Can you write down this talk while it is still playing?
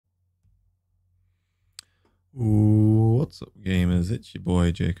Ooh, what's up, gamers? It's your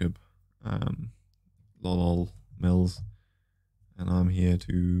boy Jacob, lol Mills, and I'm here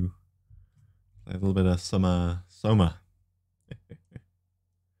to play a little bit of SOMA. That's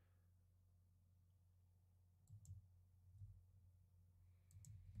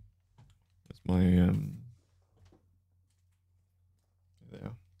my there.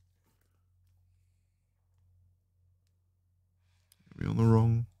 Are we on the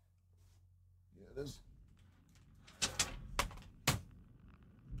wrong? Yeah, it is.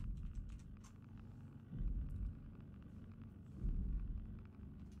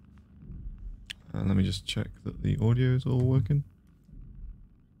 And let me just check that the audio is all working.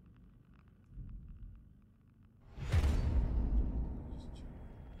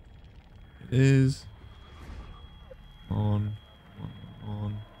 It is on.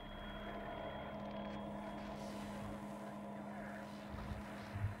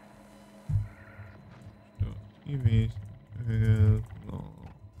 TV. No.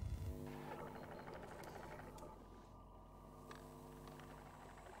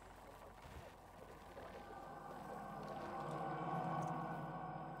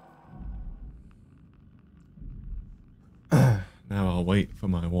 Now I'll wait for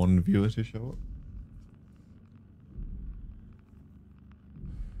my one viewer to show up.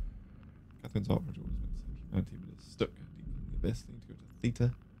 Catherine's opera was meant to save humanity, but it's stuck deep in the abyss. They need to go to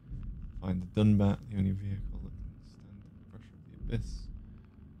Theta, find the Dunbat, the only vehicle that can stand the pressure of the abyss.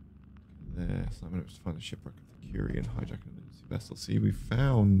 There, Simon was to find the shipwreck of the Curie and hijack an emergency vessel. See, we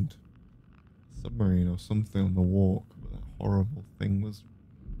found a submarine or something on the walk, but that horrible thing was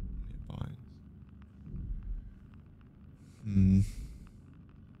nearby.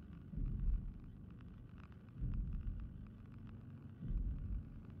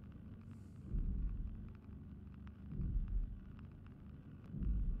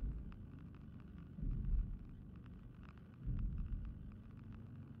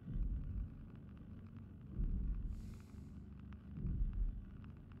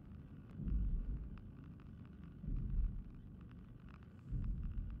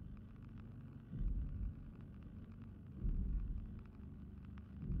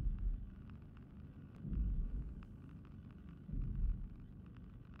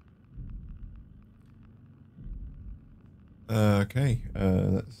 Okay,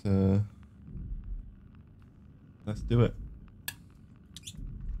 let's do it.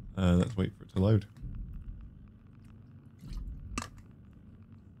 Let's wait for it to load.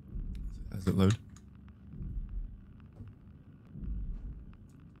 Does it load?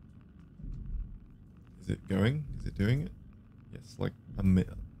 Is it going? Is it doing it? Yes, like a minute.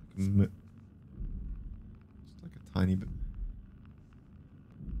 Just like a tiny bit.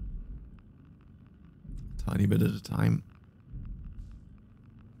 Tiny bit at a time.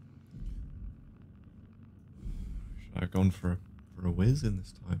 Should I have gone for a whiz in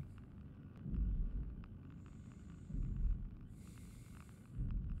this time?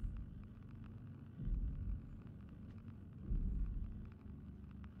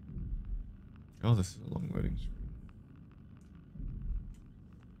 Oh, this is a long loading screen.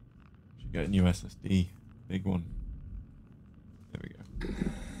 Should get a new SSD, big one. There we go.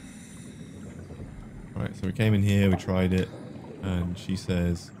 Right, so we came in here, we tried it, and she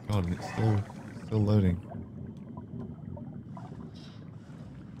says, God, it's still loading.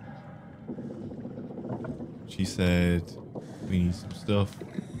 She said, we need some stuff.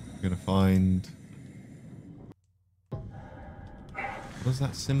 We're gonna find. What does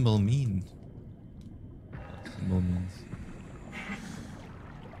that symbol mean? That symbol means.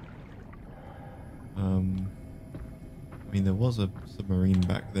 I mean, there was a submarine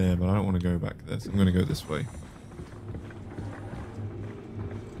back there, but I don't want to go back there, so I'm gonna go this way. Is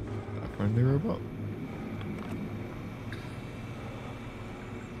that a friendly robot?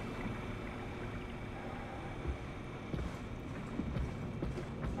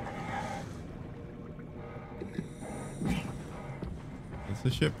 It's a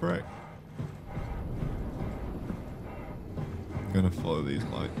shipwreck. I'm gonna follow these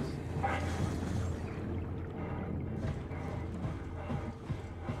lights.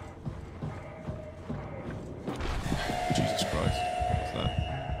 Jesus Christ. What's that?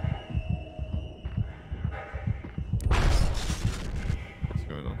 What's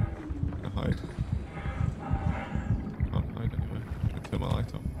going on? I'm gonna hide. Can't hide anywhere. I'm gonna turn my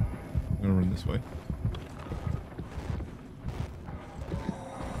light off. I'm gonna run this way.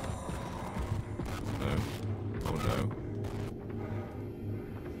 Oh no.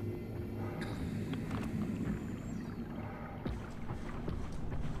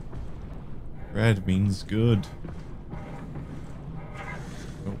 Red means good.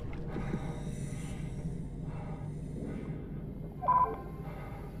 Oh.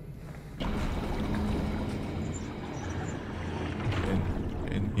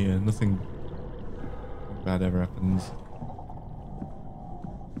 nothing bad ever happens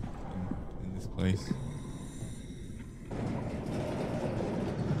in this place.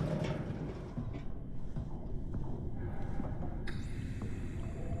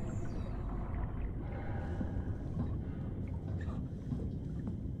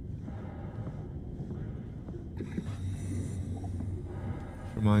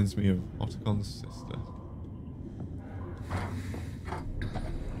 Reminds me of Otacon's sister.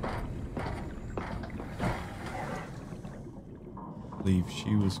 I believe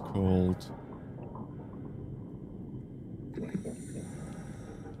she was called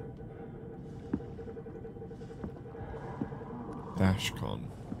Dashcon.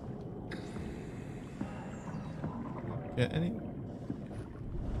 Get any?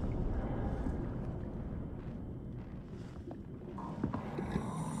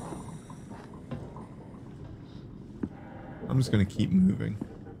 I'm just gonna keep moving.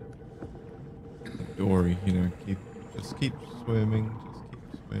 Like Dory, you know, just keep swimming, just keep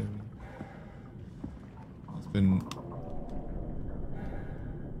swimming. It's been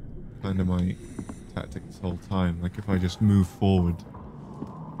kind of my tactic this whole time. Like if I just move forward,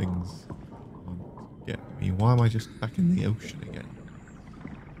 things can't get me. Why am I just back in the ocean again?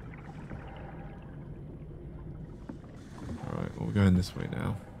 Alright, well we're going this way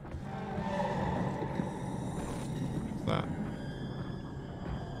now. What's that?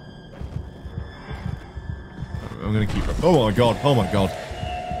 I'm gonna keep. Oh my god! Oh my god!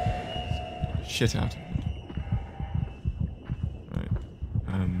 Shit out of it. Right.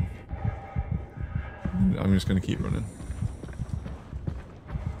 I'm just gonna keep running.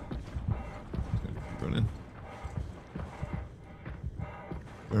 Keep running.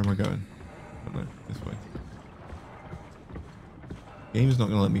 Where am I going? I don't know. This way. Game's not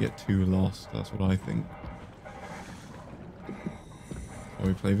gonna let me get too lost. That's what I think.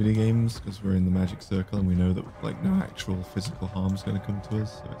 We play video games because we're in the magic circle and we know that like no actual physical harm is going to come to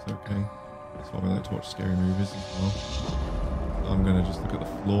us, so it's okay. That's why we like to watch scary movies as well. So I'm going to just look at the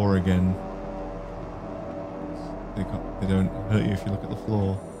floor again. They don't hurt you if you look at the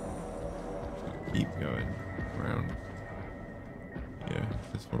floor. Just gonna keep going around. Yeah, is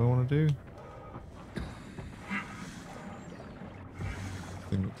this what I want to do? This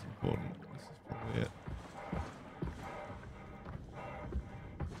thing looks important. This is probably it.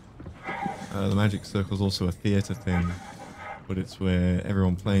 The magic circle is also a theatre thing, but it's where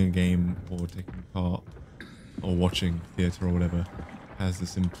everyone playing a game or taking part or watching theatre or whatever has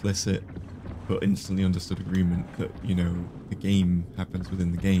this implicit but instantly understood agreement that, you know, the game happens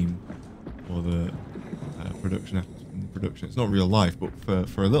within the game or the production happens within the production. It's not real life, but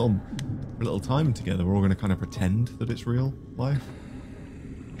for a little time together, we're all going to kind of pretend that it's real life.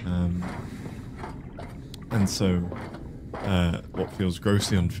 And so what feels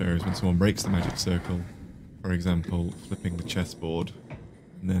grossly unfair is when someone breaks the magic circle, for example, flipping the chessboard,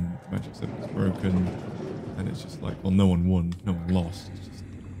 and then the magic circle is broken, and it's just like, well, no one won, no one lost, it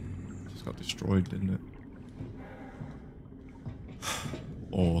just got destroyed, didn't it?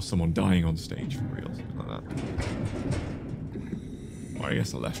 Or someone dying on stage for real, something like that. Or I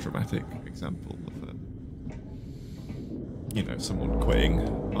guess a less dramatic example of you know, someone quitting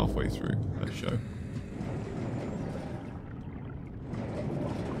halfway through a show.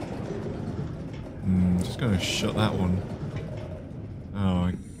 Just gonna shut that one. Oh,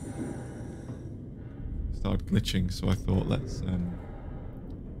 I started glitching, so I thought let's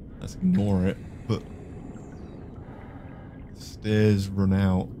ignore it. But the stairs run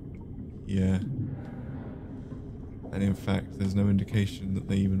out. Yeah. And in fact, there's no indication that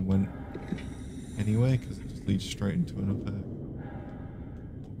they even went anyway, because it just leads straight into another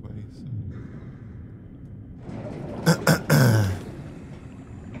way. So.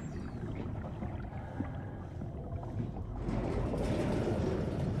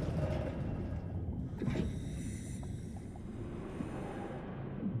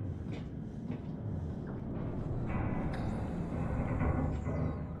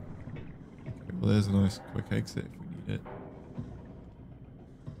 Well, there's a nice quick exit if we need it.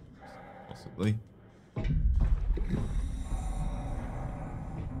 Possibly.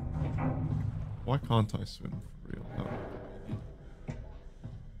 Why can't I swim for real? Oh.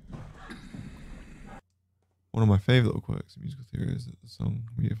 One of my favourite little quirks in musical theory is that the song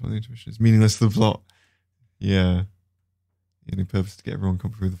we hear from the intermission is meaningless to the plot. Yeah. The only purpose is to get everyone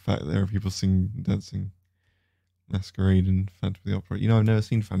comfortable with the fact that there are people singing, dancing, Masquerade and Phantom of the Opera. You know, I've never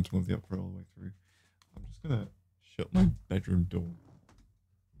seen Phantom of the Opera all the way through. I'm just gonna shut my bedroom door.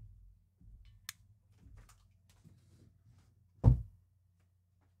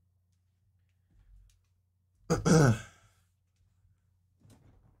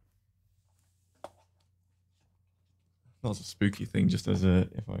 Not as a spooky thing, just as a,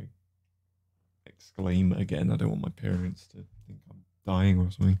 if I exclaim again, I don't want my parents to think I'm dying or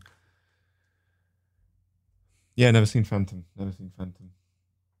something. Yeah, never seen Phantom. Never seen Phantom.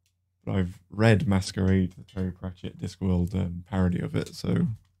 But I've read Masquerade, the Terry Pratchett Discworld parody of it, so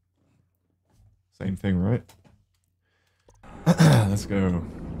same thing, right? Let's go. Let's go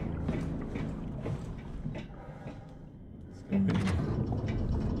in.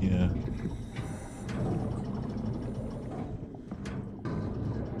 Yeah.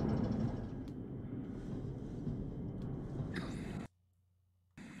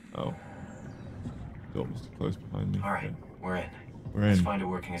 Oh. Door must have closed behind me. All right, we're in. We're in. Let's find a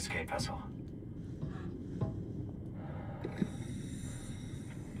working escape vessel.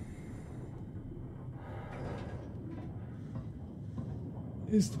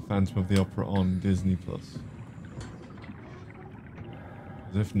 Is the Phantom of the Opera on Disney Plus?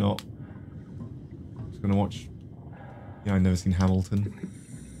 Because if not, I'm just gonna watch. Yeah, I've never seen Hamilton.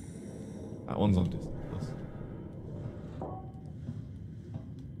 That one's on Disney Plus.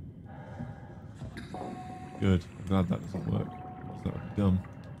 Good. I'm glad that doesn't work. That would be dumb.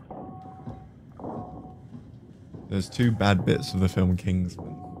 There's two bad bits of the film Kingsman.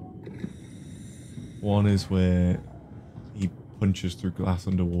 One is where he punches through glass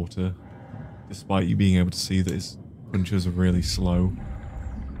underwater, despite you being able to see that his punches are really slow.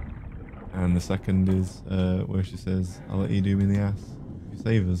 And the second is where she says, "I'll let you do me in the ass if you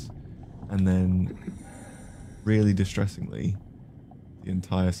save us." And then, really distressingly, the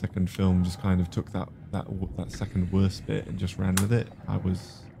entire second film just kind of took that second worst bit and just ran with it. I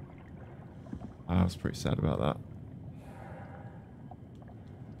was pretty sad about that.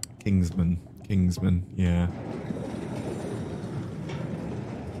 Kingsman, yeah.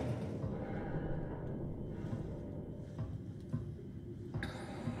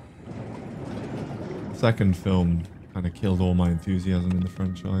 The second film kind of killed all my enthusiasm in the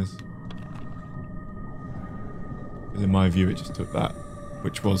franchise. Because in my view, it just took that,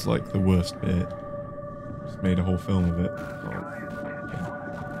 which was like the worst bit, just made a whole film of it.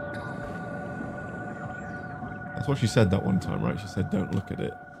 That's what she said that one time, right? She said, "Don't look at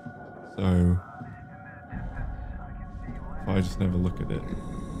it." So, if I just never look at it.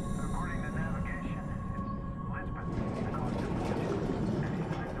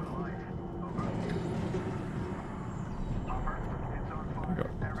 We got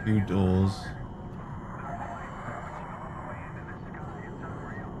 2 doors.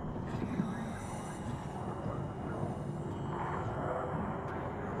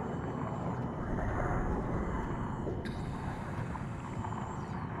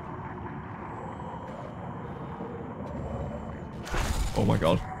 Oh my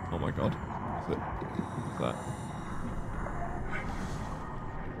god. Oh my god. What's it? What's that?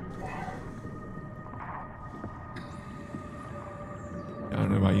 Yeah, I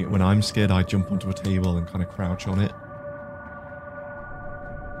don't know about you. When I'm scared, I jump onto a table and kind of crouch on it.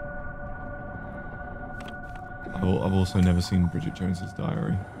 I've also never seen Bridget Jones's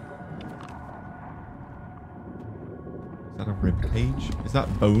Diary. Is that a rib cage? Is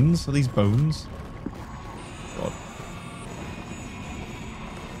that bones? Are these bones? God.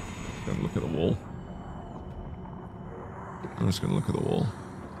 I'm gonna look at the wall. I'm just gonna look at the wall.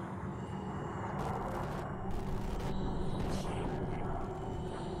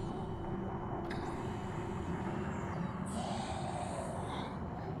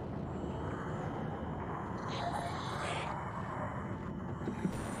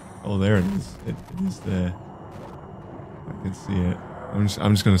 Oh, there it is. It is there. I can see it. I'm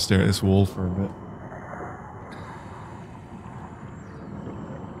just gonna stare at this wall for a bit.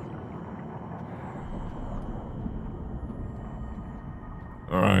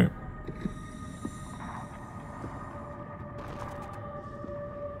 All right.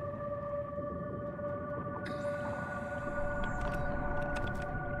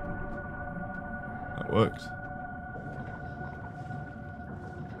 That worked.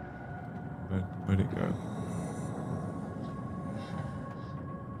 Where'd it go?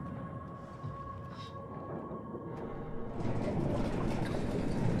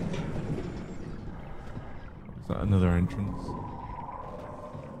 Is that another entrance?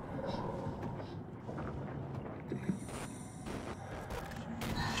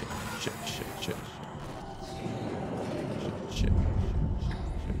 Shit.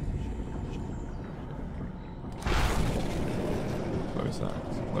 Close that.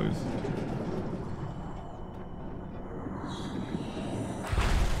 Close.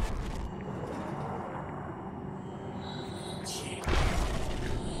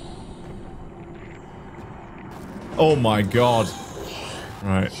 Oh my god.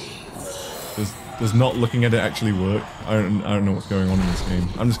 Right. Does not looking at it actually work? I don't know what's going on in this game.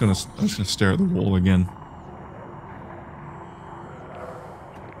 I'm just gonna stare at the wall again.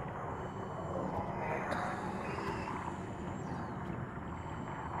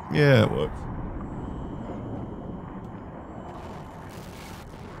 Yeah, it works.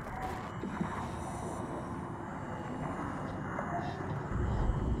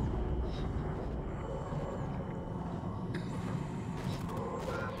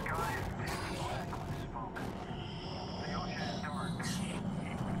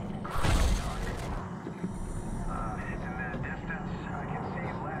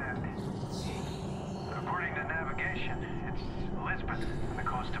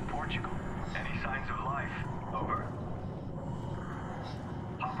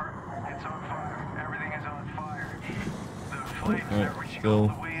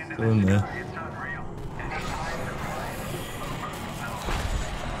 Still in there.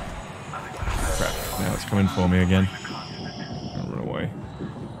 Crap, now it's coming for me again. I'll run away.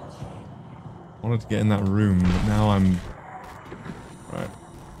 I wanted to get in that room, but now I'm... Right.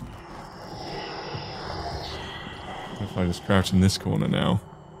 What if I just crouch in this corner now?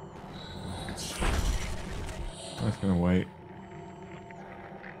 I'm just gonna wait.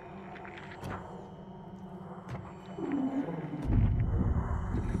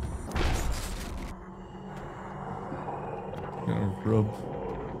 Rub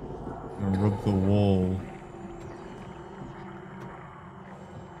the wall.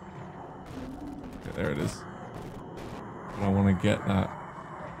 Okay, there it is. But I want to get that.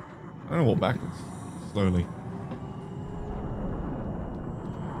 I'm gonna walk backwards slowly.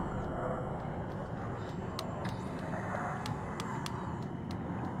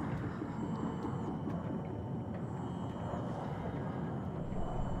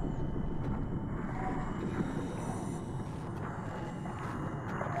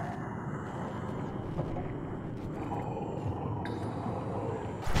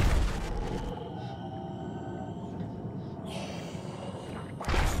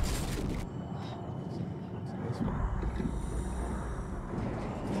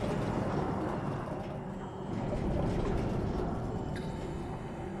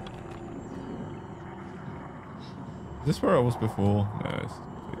 Is this where I was before? No, it's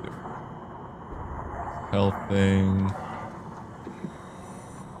completely different. Health thing.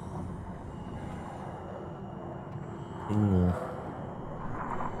 Cool.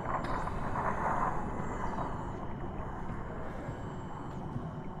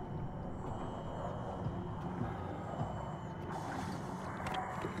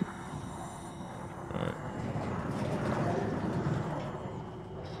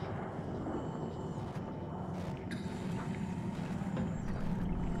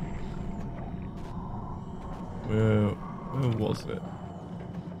 Where was it?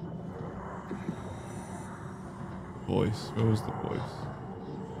 Voice. Where was the voice?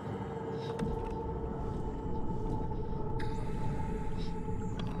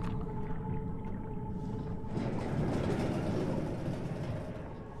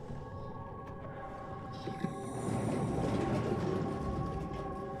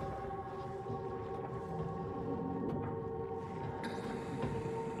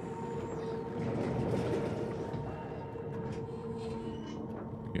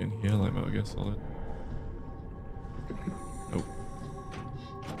 In here, like Metal Gear Solid. Nope.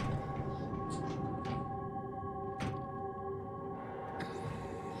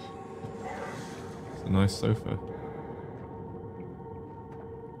 It's a nice sofa.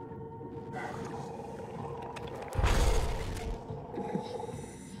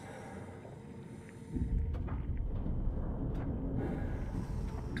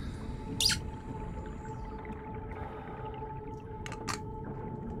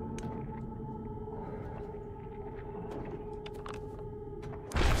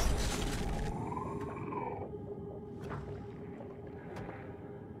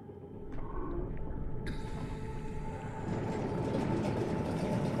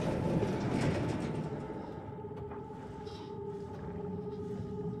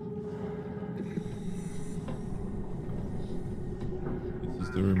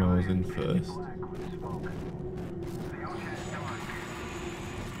 The room I was in first.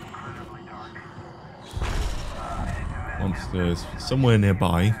 Monsters somewhere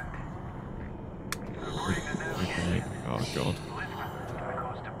nearby. Okay. Oh god.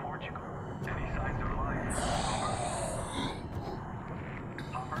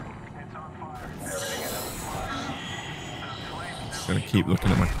 Just gonna keep looking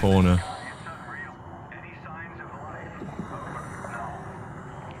at my corner.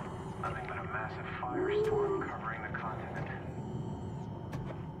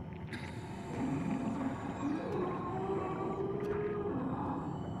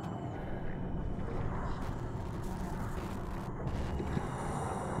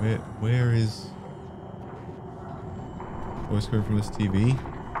 Where is voice coming from this TV?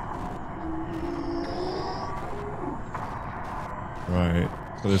 Right.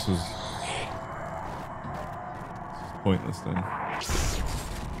 So this is pointless then. I'm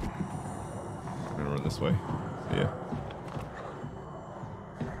gonna run this way. See ya.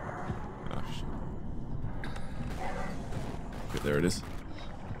 Oh shit. Okay, there it is.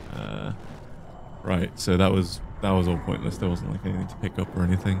 Right, so that was all pointless. There wasn't like anything to pick up or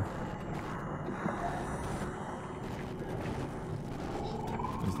anything.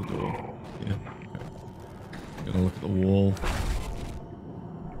 There's the door. Yeah. Okay. Gonna look at the wall.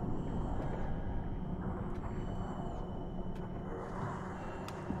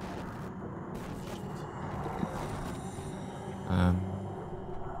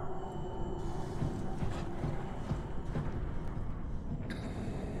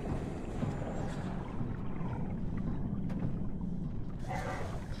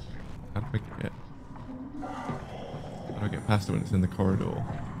 How do I get past it when it's in the corridor?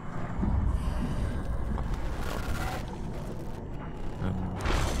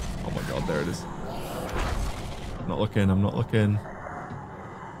 Oh my god, there it is. I'm not looking, I'm not looking.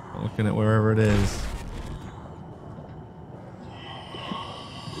 I'm looking at wherever it is.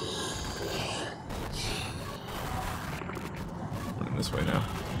 Running this way now.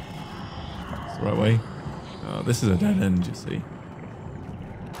 It's the right way. Oh, this is a dead end, you see.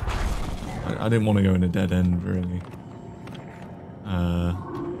 I didn't want to go in a dead end, really.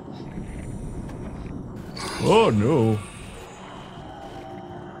 Oh no!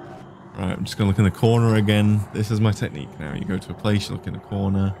 Right, I'm just gonna look in the corner again. This is my technique now. You go to a place, you look in a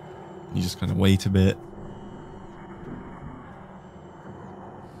corner, you just kind of wait a bit.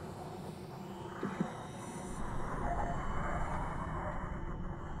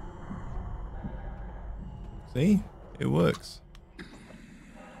 See? It works.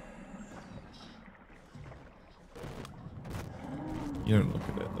 You don't look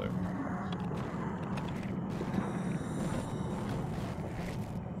at it though.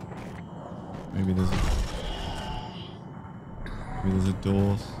 Maybe there's a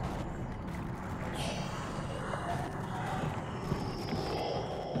door.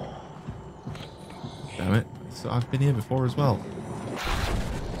 Damn it. So I've been here before as well.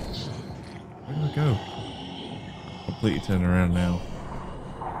 Where do I go? Completely turn around now.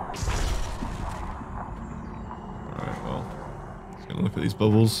 Alright, well. Just gonna look at these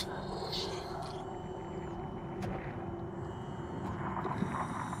bubbles.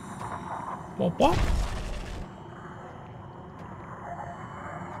 What?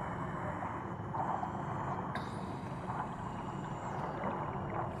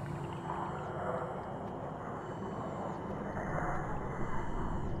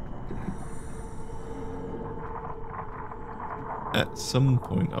 At some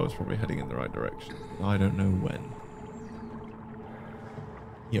point, I was probably heading in the right direction. I don't know when.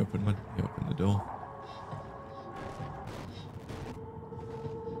 He opened the door.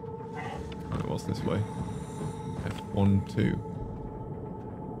 Right, what's this way? F1, 2.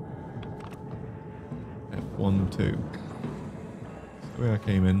 F1, 2. That's the way I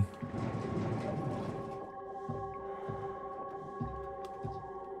came in.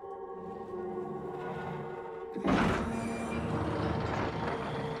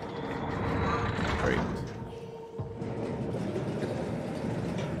 Great.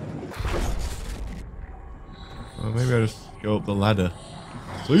 Well, maybe I'll just go up the ladder.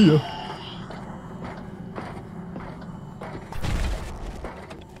 See ya.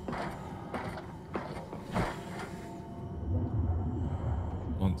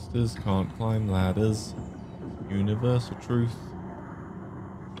 Monsters can't climb ladders. Universal truth.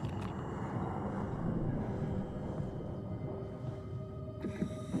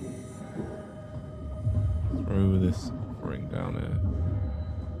 Throw this offering down here.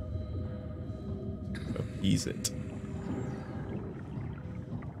 To appease it.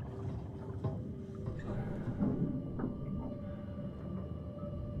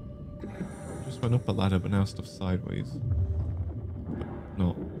 Just went up a ladder, but now stuff's sideways. But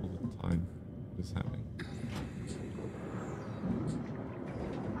not all the time. What is happening?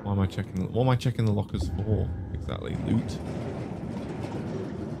 What am I checking the lockers for? Exactly. Loot.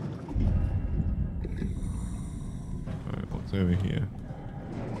 Alright, what's over here?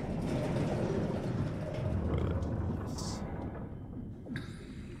 Toilet.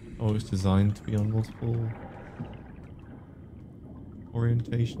 Oh, it's designed to be on multiple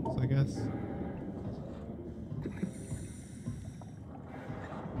orientations, I guess.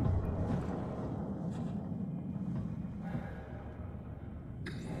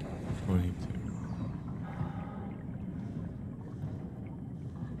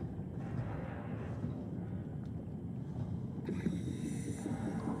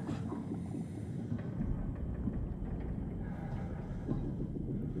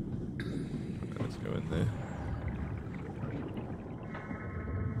 go in there.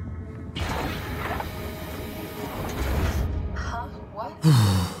 Huh? What?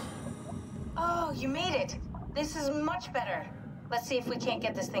 Oh, you made it. This is much better. Let's see if we can't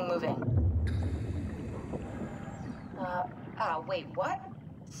get this thing moving. Wait, what?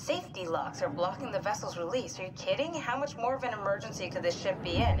 Safety locks are blocking the vessel's release. Are you kidding? How much more of an emergency could this ship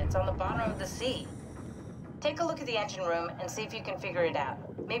be in? It's on the bottom of the sea. Take a look at the engine room and see if you can figure it out.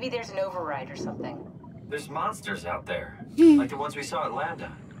 Maybe there's an override or something. There's monsters out there, like the ones we saw at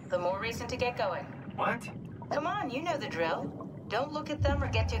Lambda. The more reason to get going. What? Come on, you know the drill. Don't look at them or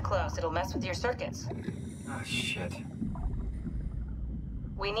get too close. It'll mess with your circuits. Oh, shit.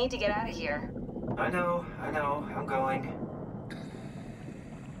 We need to get out of here. I know. I'm going.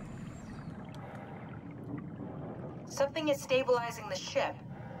 Something is stabilizing the ship.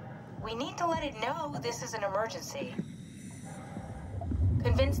 We need to let it know this is an emergency.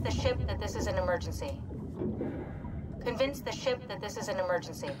 Convince the ship that this is an emergency. Convince the ship that this is an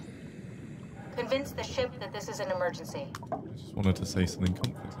emergency. Convince the ship that this is an emergency. I just wanted to say something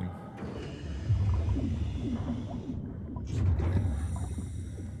comforting.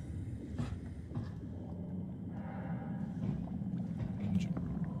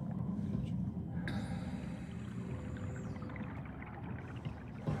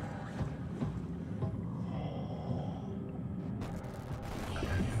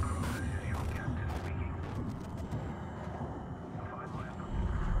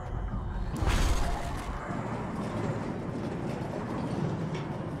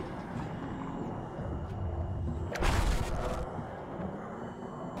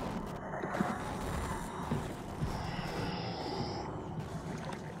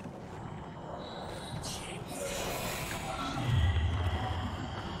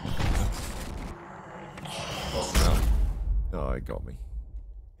 Oh, it got me.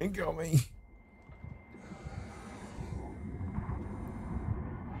 It got me.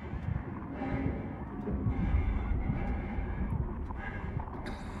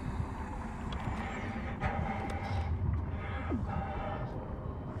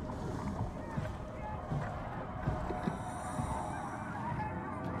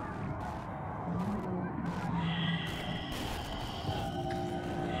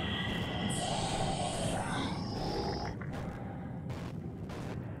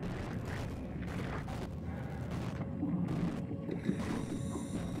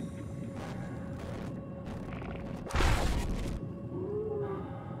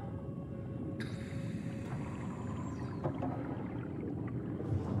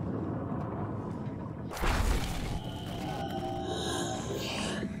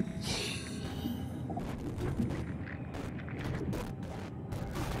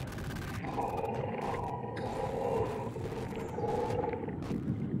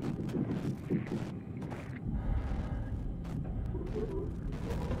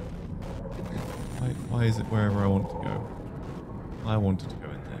 Why is it wherever I want to go? I wanted to go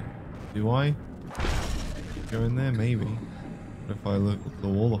in there. Do I? Go in there? Maybe. What if I look at the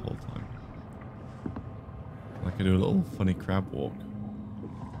wall the whole time? I could do a little funny crab walk.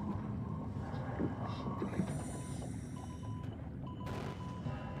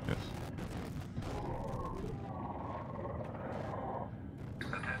 Yes.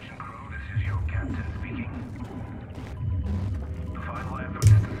 Attention crew, this is your captain speaking. The final efforts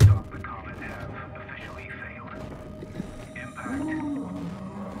to stop the comet have officially failed. Impact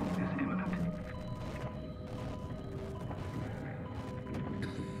is imminent.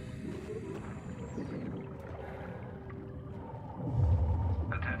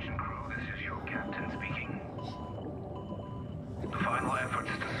 Attention crew, this is your captain speaking. The final efforts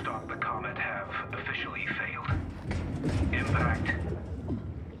to stop the comet have officially failed. Impact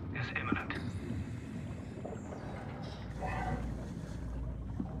is imminent.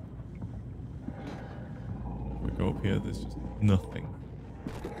 If we go up here, there's just nothing.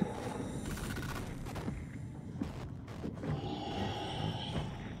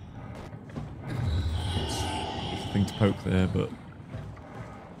 There's a thing to poke there, but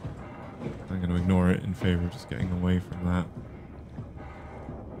I'm going to ignore it in favour of just getting away from that.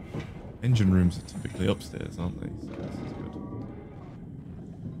 Engine rooms are typically upstairs, aren't they? So this is good.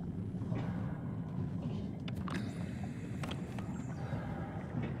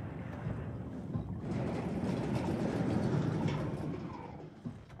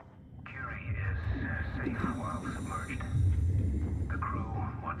 Curie is safe while submerged. The crew,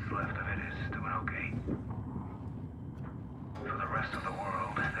 what's left of it, is doing okay. For the rest of the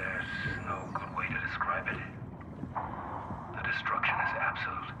world, there's no good way to describe it. The destruction is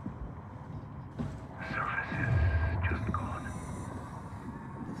absolute. The surface is just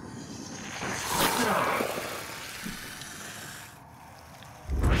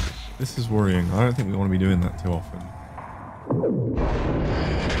This is worrying. I don't think we want to be doing that too often.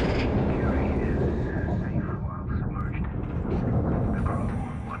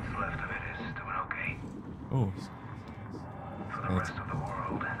 Oh, for the rest of the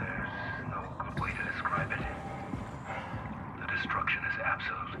world, there's no good way to describe it. The destruction is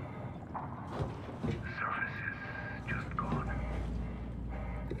absolute. The surface is just gone.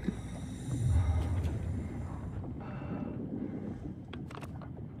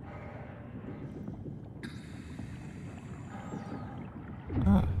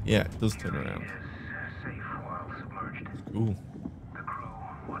 Ah, yeah, it does turn around. Is safe while submerged. Cool. The crew,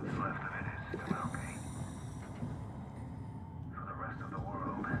 what's left of it, is still okay. For the rest of the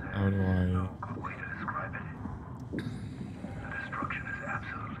world, How do I... no good way to describe it. The destruction is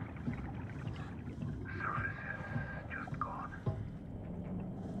absolute. The surface is just gone.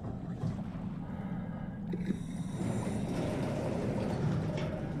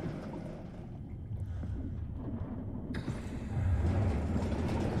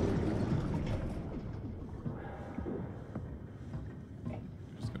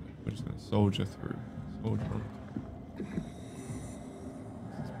 We're just gonna soldier through. Soldier on.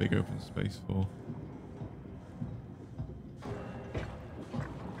 This big open space for.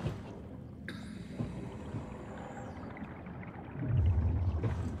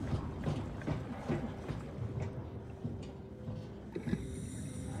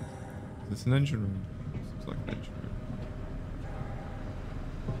 Is this an engine room? This looks like an engine room.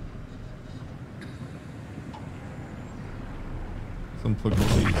 Let's unplug all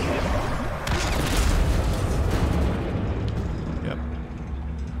these. Yep.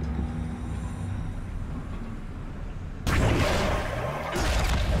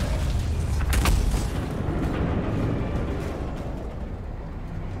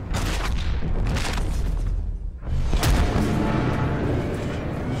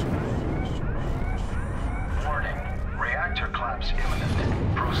 Warning. Reactor collapse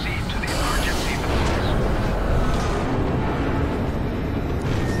imminent. Proceed to the emergency buildings.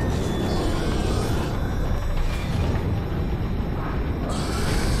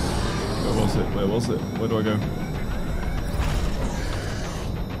 Where was it? Where was it? Where do I go?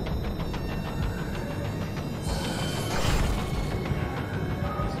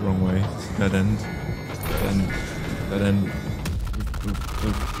 It's the wrong way. It's dead end. Dead end. Dead end. Oof, oof,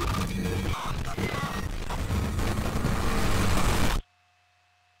 oof.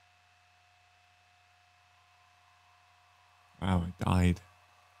 Wow, I died.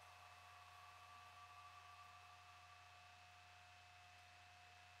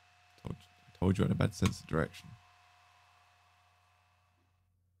 Told you I had a bad sense of direction.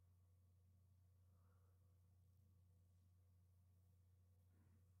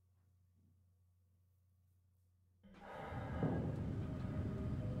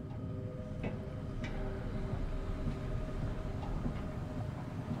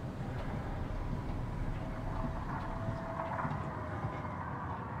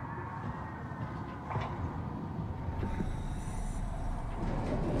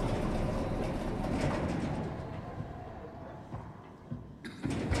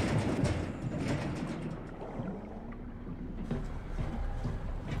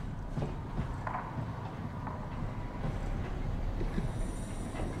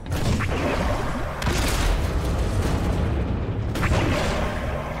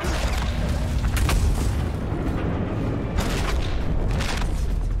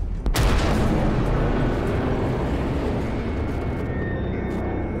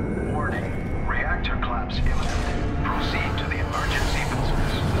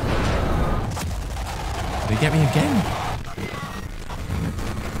 Get me again.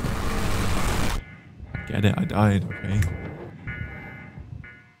 Get it, I died, okay.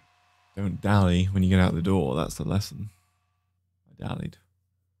 Don't dally when you get out the door, that's the lesson. I dallied.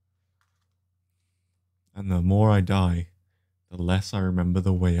 And the more I die, the less I remember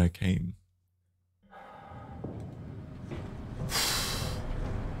the way I came.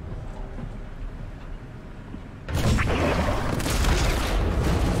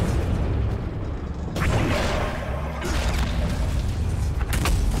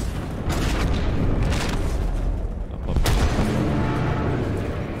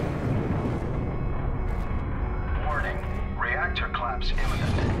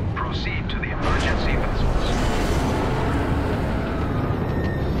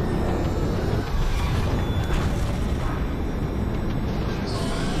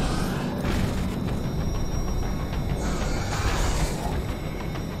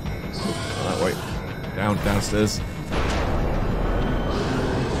 Downstairs.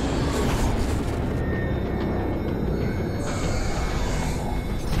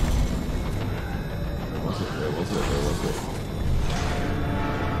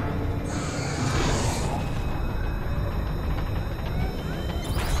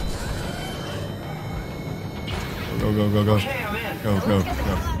 Go, go, go, go. Okay, I'm in. Go, Let's go, get the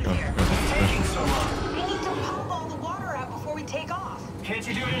go, hell out of go, here. go. What's taking so long? We need to pump all the water out before we take off. Can't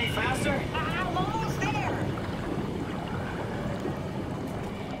you do it any faster? I'm almost there.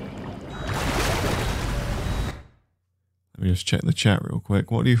 Let me just check the chat real quick.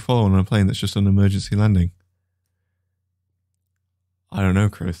 What do you follow on a plane that's just on emergency landing? I don't know,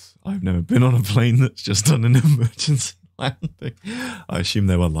 Chris. I've never been on a plane that's just done an emergency landing. I assume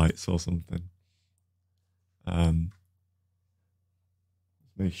there were lights or something.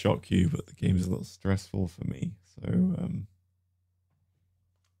 May shock you, but the game is a little stressful for me. So,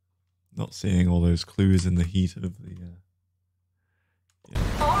 not seeing all those clues in the heat of the. Yeah.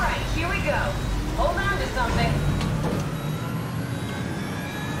 All right, here we go. Hold on to something.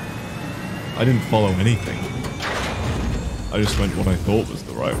 I didn't follow anything. I just went what I thought was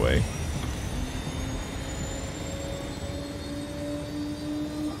the right way.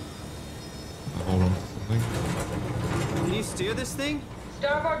 Hold on to something. Can you steer this thing?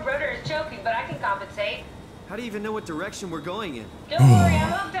 Starboard rudder is choking, but I can compensate. How do you even know what direction we're going in? Don't worry,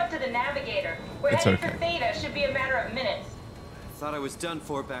 I'm hooked up to the navigator. We're It's headed okay. for Theta. Should be a matter of minutes. I thought I was done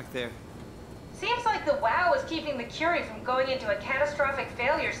for back there. Seems like the WOW is keeping the Curie from going into a catastrophic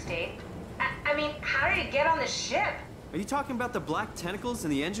failure state. I mean, how did it get on the ship? Are you talking about the black tentacles in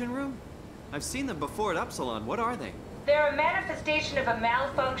the engine room? I've seen them before at Upsilon. What are they? They're a manifestation of a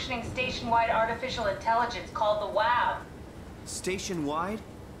malfunctioning station-wide artificial intelligence called the WOW. Station-wide?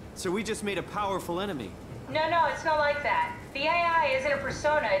 So we just made a powerful enemy. No, it's not like that. The AI isn't a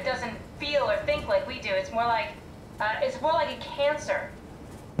persona. It doesn't feel or think like we do. It's more like a cancer.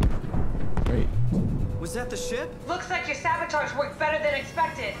 Great. Was that the ship? Looks like your sabotage worked better than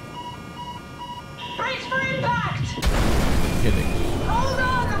expected. Brace for impact! Kidding. Hold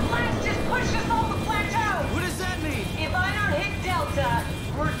on, the blast just pushed us off the plateau! What does that mean? If I don't hit Delta,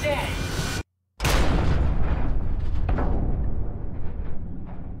 we're dead.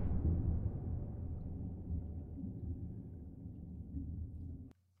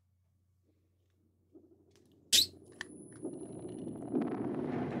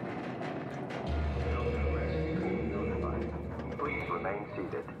 Please remain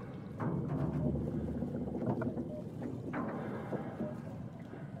seated.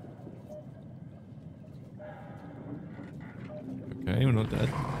 Okay, we're not dead.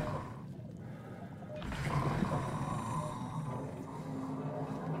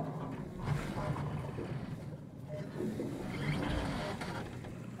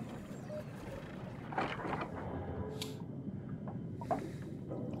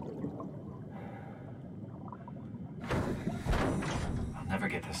 I'll never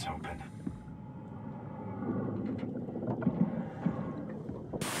get this open.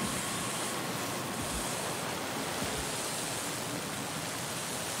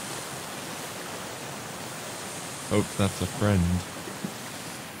 Hope that's a friend.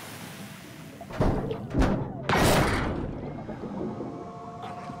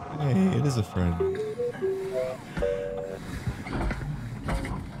 Hey, it is a friend.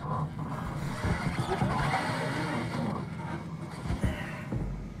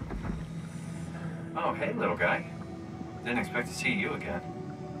 Oh, hey, little guy. Didn't expect to see you again.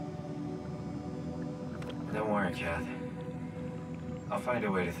 Don't worry, Kath. I'll find a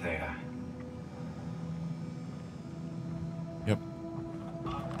way to Theta. Yep.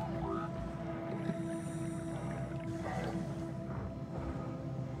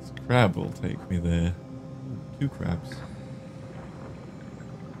 This crab will take me there. Ooh, 2 crabs.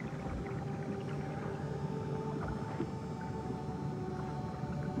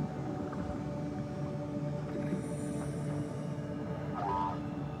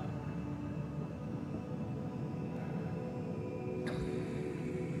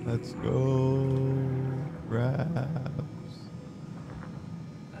 Let's go, crabs.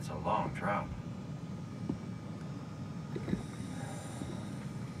 That's a long drop.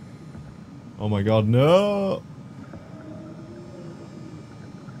 Oh my god, no!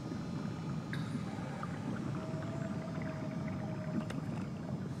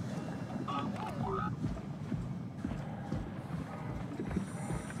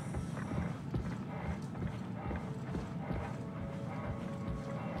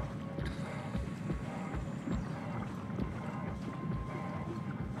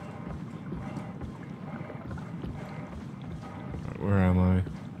 Where am I?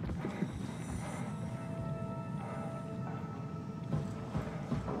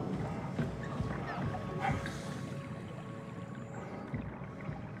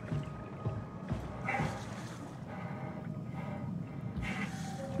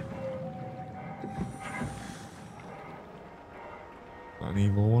 An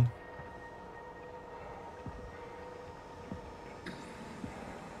evil one.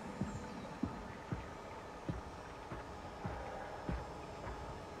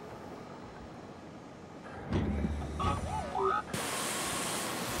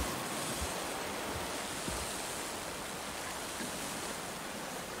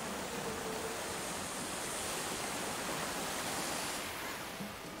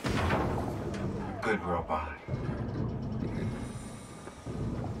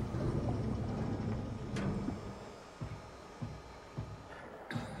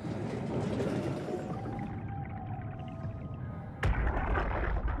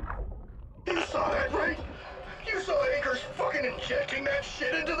 that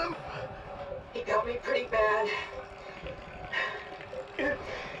shit into them? He got me pretty bad.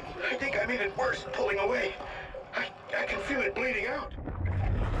 I think I made it worse pulling away. I can feel it bleeding out.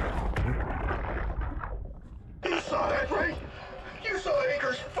 You saw that, right? You saw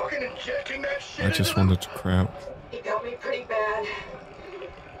Akers fucking injecting that shit I just into them? wanted to crouch. He got me pretty bad.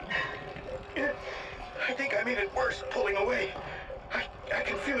 I think I made it worse pulling away. I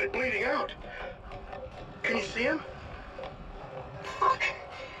can feel it bleeding out. Can you see him? Fuck.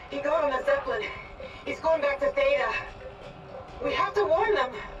 He got on the Zeppelin. He's going back to Theta. We have to warn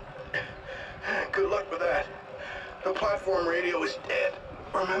them. Good luck with that. The platform radio is dead,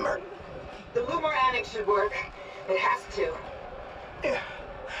 remember? The Loomer annex should work. It has to. Yeah.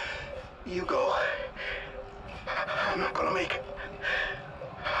 You go. I'm not gonna make it.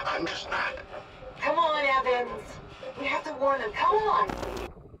 I'm just not. Come on, Evans. We have to warn them. Come on.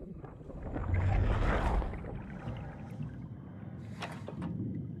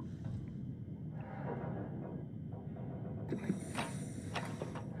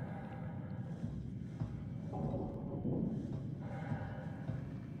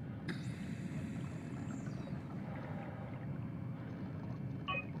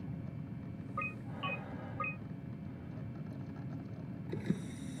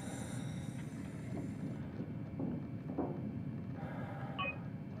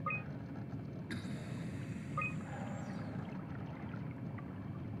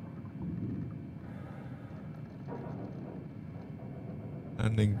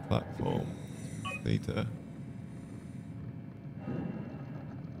 Landing platform. Theta.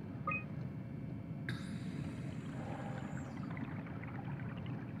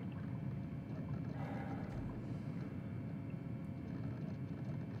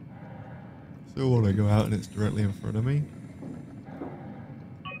 Still want to go out and it's directly in front of me.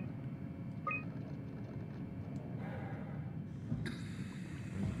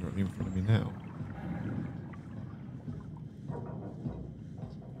 It's directly in front of me now.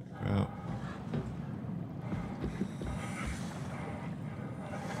 Out.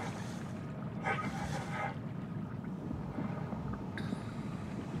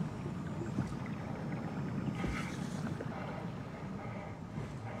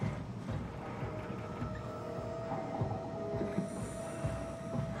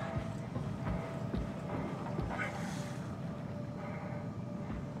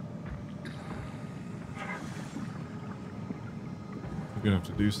 We're gonna have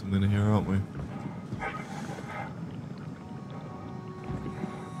to do something here, aren't we?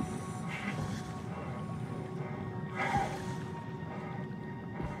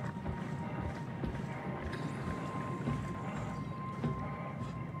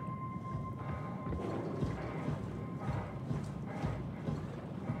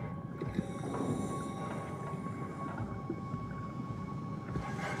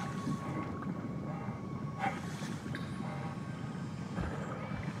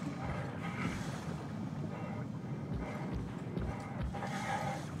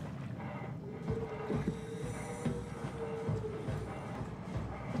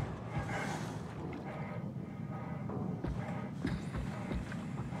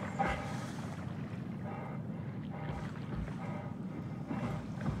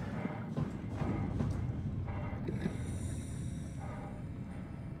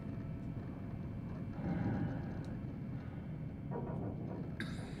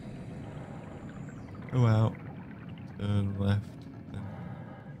 Go out, turn left, then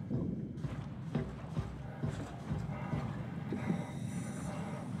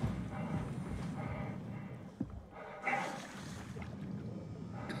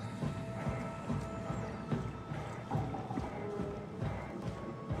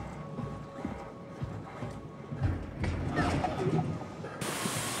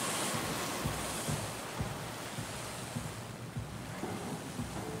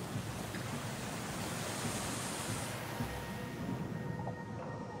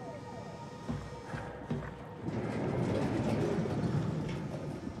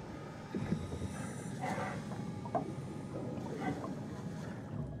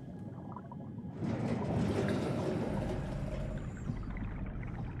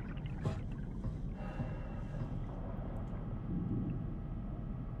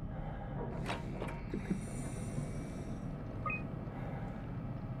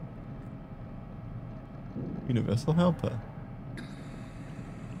Universal Helper.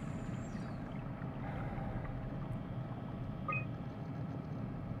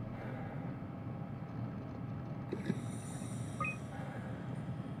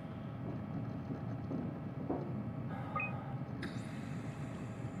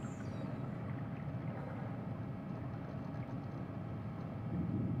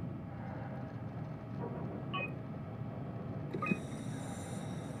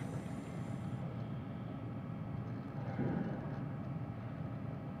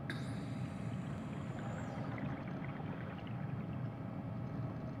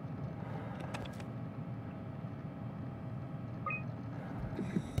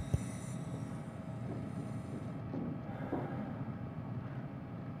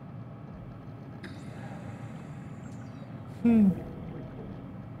 Huh.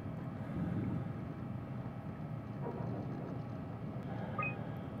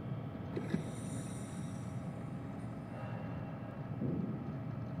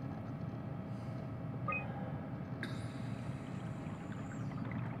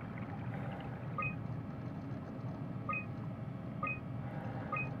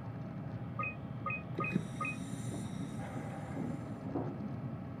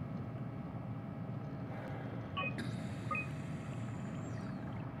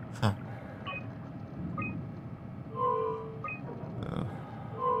 Oh.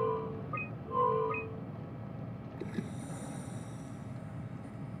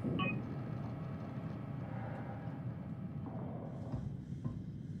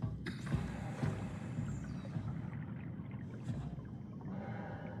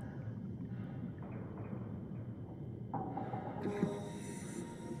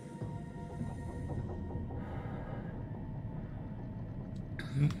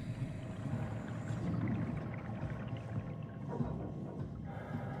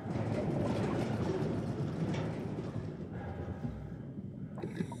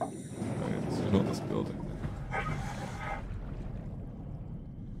 Right, this is not this building then.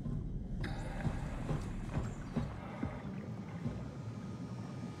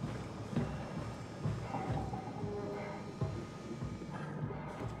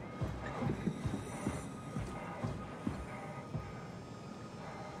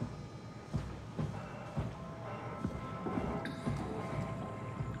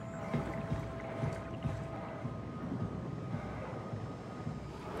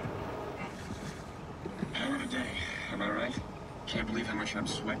 Power of the day, am I right? Can't believe how much I'm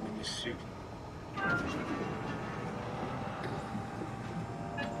sweating in this suit.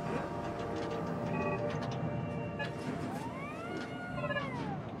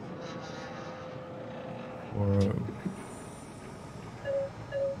 Whoa.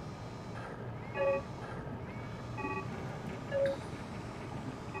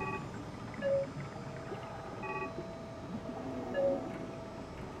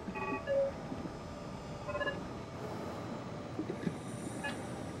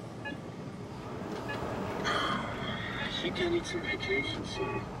 I think I need some vacation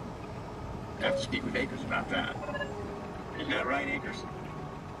soon. I have to speak with Akers about that. Isn't that right, Akers?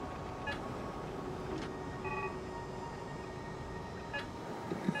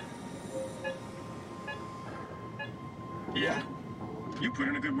 Yeah? You put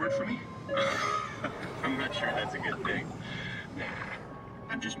in a good word for me? I'm not sure that's a good thing. Nah,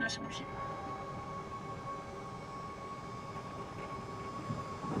 I'm just messing with you.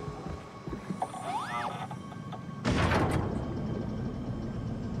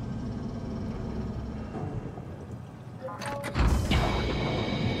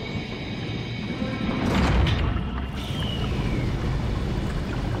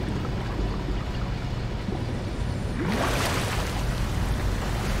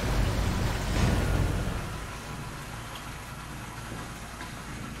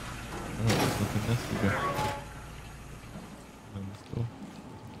 Oh, there's nothing else to go. Behind this door.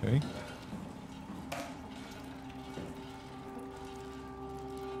 Okay.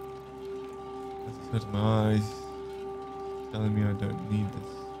 As I said, my eyes telling me I don't need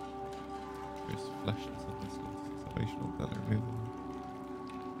this. Various flashes of this salvation on that removal.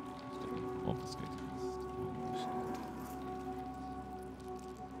 Obfuscating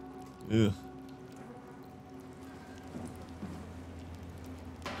this. Ugh.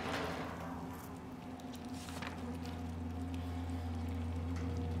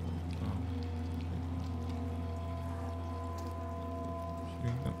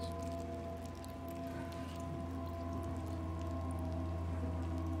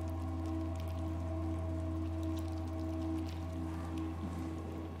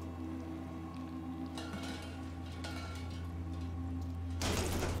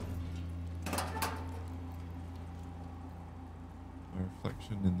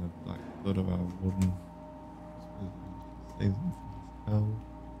 Reflection in the black blood of our warden. Save them from his hell.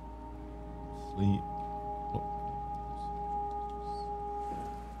 Sleep.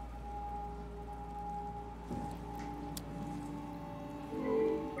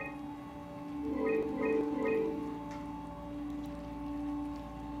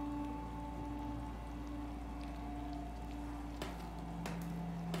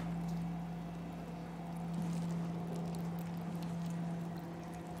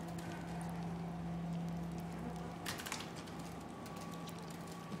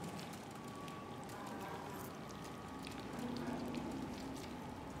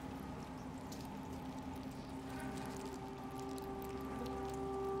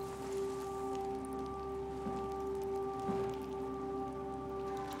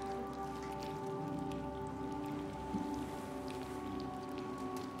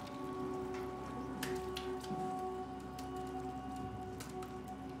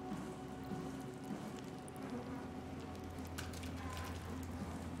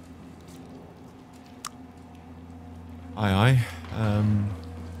 Aye, aye.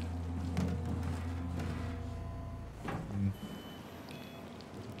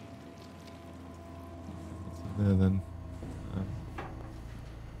 What's in there then?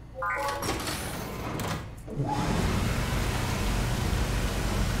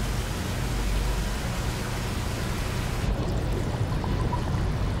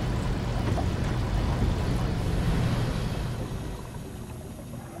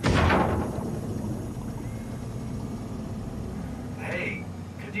 Hey,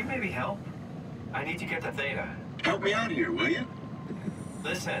 could you maybe help? I need to get to Theta. Help me out here, will you?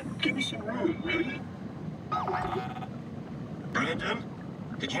 Listen. Give me some room, will you? Brandon?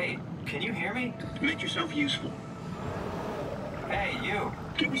 Hey, can you hear me? Make yourself useful. Hey, you.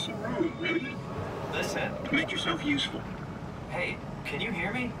 Give me some room, will you? Listen. Make yourself useful. Hey, can you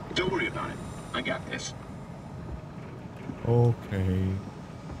hear me? Don't worry about it. I got this. Okay.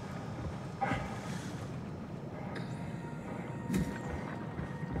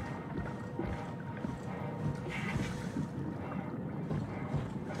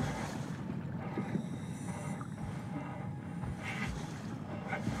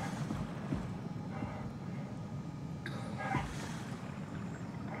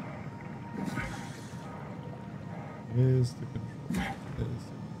 Here's the control.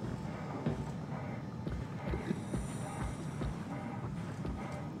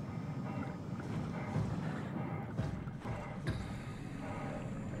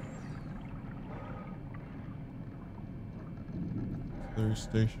 There's the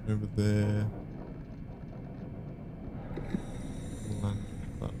station over there. Landing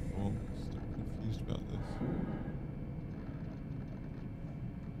platform. Still confused about this.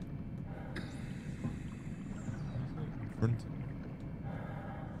 Why is it in front of me?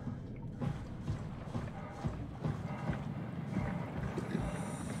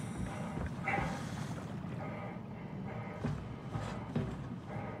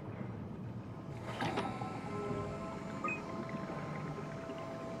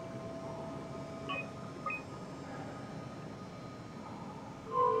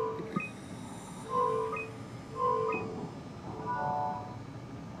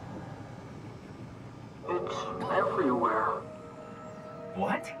 It's everywhere.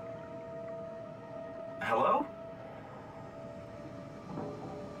 What? Hello?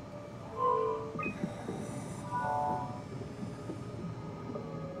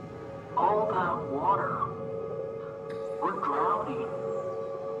 All that water. We're drowning.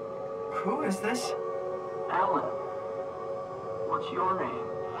 Who is this? Alan, what's your name?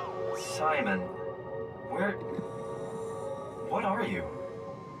 Simon. Where... What are you?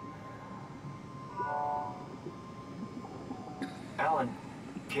 Alan,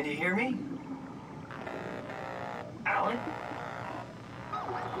 can you hear me? Alan?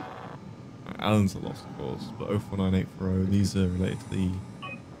 Alan's a lost cause, but 049840, these are related to the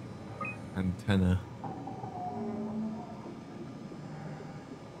antenna.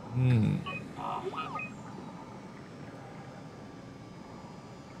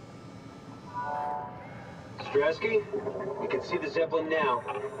 Strasky, you can see the Zeppelin now.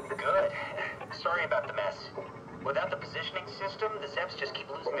 Good. Sorry about the mess. Without the positioning system, the Zeps just keep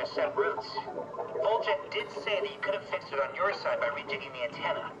losing their set routes. Voljet did say that you could have fixed it on your side by redigging the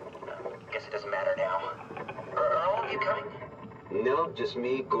antenna. Guess it doesn't matter now. Are all of you coming? No, just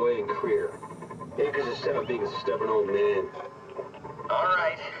me, Goy, and Creer. Akers is set up being a stubborn old man. All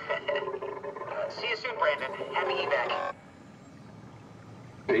right. See you soon, Brandon. Happy evac.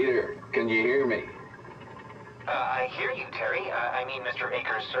 Peter, can you hear me? I hear you, Terry. I mean, Mr.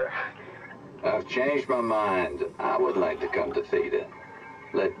 Akers, sir. I've changed my mind. I would like to come to Theta.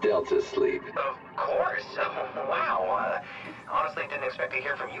 Let Delta sleep. Of course. Wow. Honestly, didn't expect to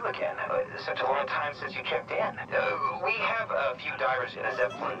hear from you again. Such a long time since you checked in. We have a few divers in a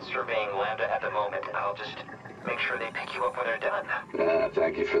Zeppelin surveying Lambda at the moment. I'll just make sure they pick you up when they're done.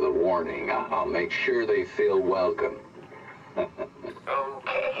 Thank you for the warning. I'll make sure they feel welcome.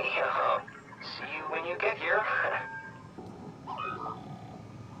 Okay. See you when you get here.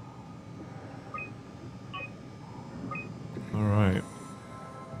 Alright.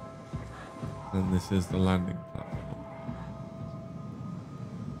 And this is the landing platform.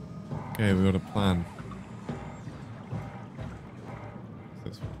 Okay, we got a plan.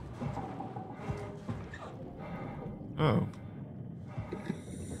 What's this one? Oh.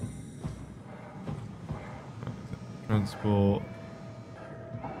 Transport.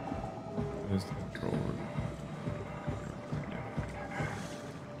 There's the control room.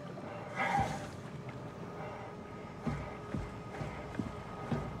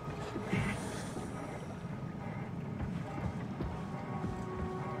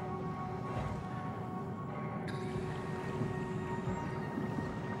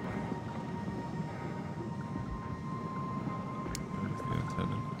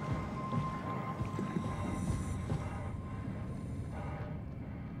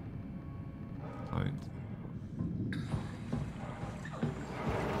 Find.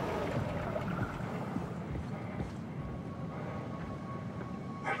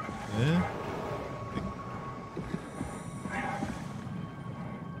 Yeah.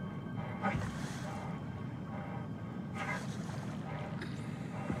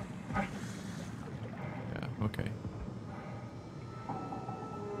 Yeah, okay.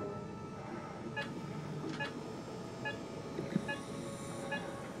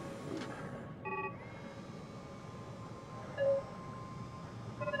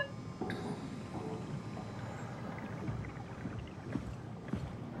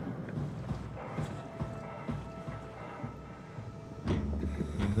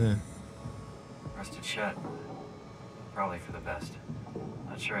 In there. Rusted shut. Probably for the best.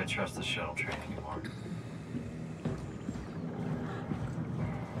 Not sure I trust the shuttle train anymore.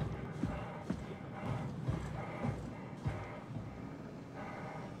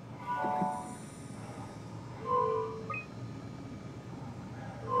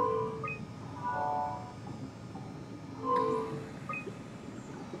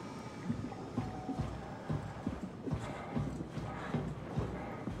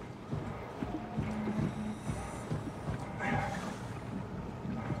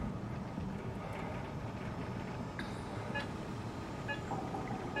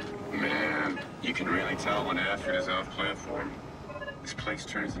 Man, you can really tell when Astrid is off platform. This place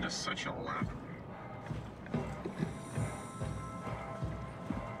turns into such a lot.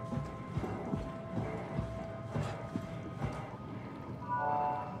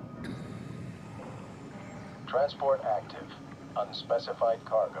 Transport active. Unspecified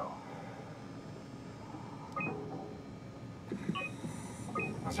cargo.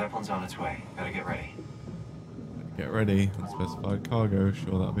 The Zeppelin's on its way. Better get ready. Get ready. Unspecified cargo.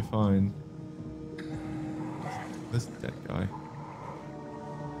 Sure, that'll be fine. This dead guy.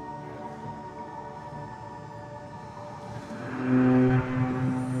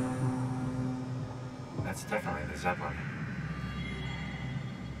 That's definitely the Zeppelin.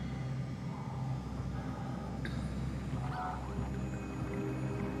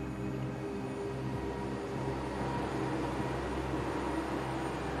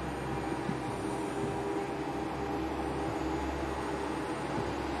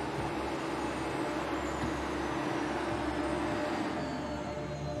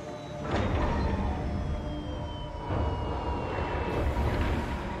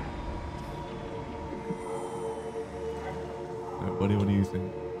 Buddy, what do you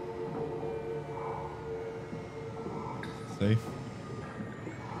think? Safe?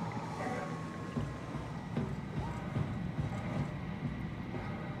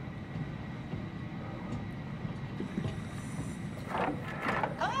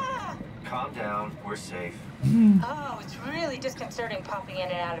 Calm down. We're safe. Oh, it's really disconcerting popping in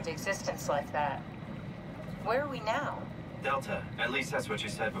and out of existence like that. Where are we now? Delta. At least that's what you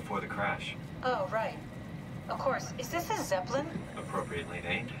said before the crash. Oh, right. Of course. Is this a Zeppelin? Appropriately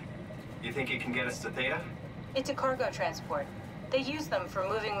named. You think it can get us to Theta? It's a cargo transport. They use them for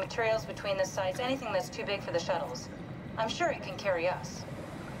moving materials between the sites, anything that's too big for the shuttles. I'm sure it can carry us.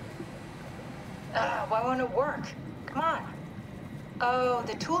 Why won't it work? Come on. Oh,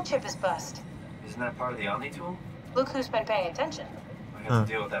 the tool chip is bust. Isn't that part of the Omni tool? Look who's been paying attention. I have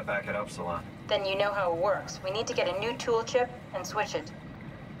to deal with that back at Upsilon. Then you know how it works. We need to get a new tool chip and switch it.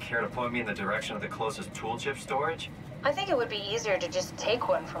 Care to point me in the direction of the closest tool chip storage? I think it would be easier to just take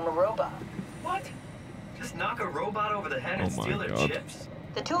one from a robot. What? Just knock a robot over the head and steal their chips?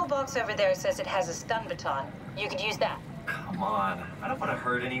 The toolbox over there says it has a stun baton. You could use that. Come on. I don't want to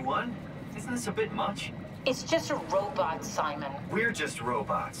hurt anyone. Isn't this a bit much? It's just a robot, Simon. We're just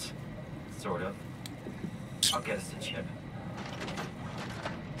robots. Sort of. I'll get us the chip.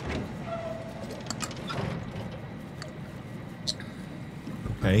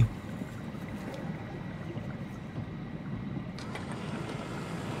 Okay.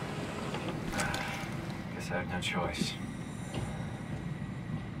 Guess I have no choice.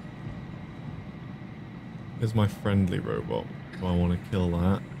 Here's my friendly robot. Do I want to kill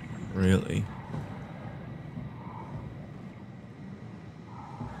that? Really?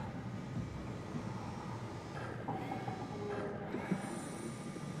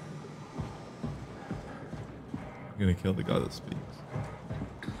 I'm gonna kill the guy that speaks.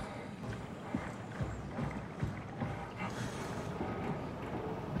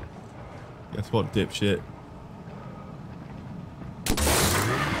 Guess what, dipshit?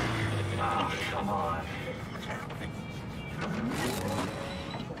 Ah, come on.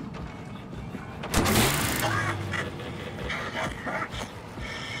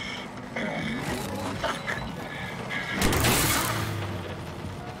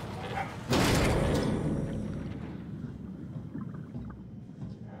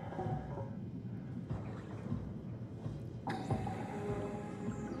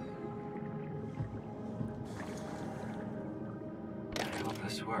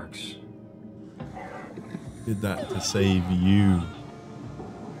 this works. Did that to save you.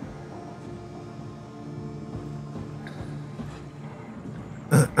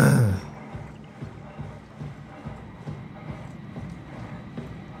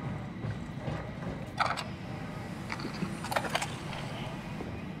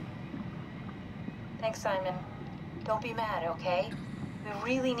 Thanks, Simon. Don't be mad, okay? We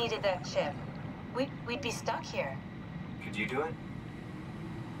really needed that chip. We'd be stuck here. Could you do it?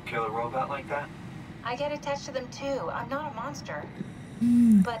 Kill a robot like that? I get attached to them too. I'm not a monster.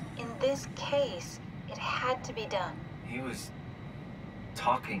 But in this case, it had to be done. He was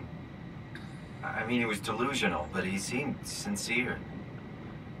talking. I mean, he was delusional, but he seemed sincere.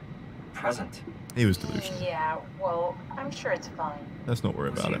 Present. He was delusional. Yeah, well, I'm sure it's fine. Let's not worry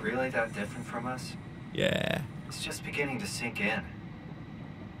about it. Was he really that different from us? Yeah. It's just beginning to sink in.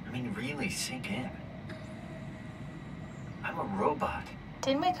 I mean, really sink in. I'm a robot.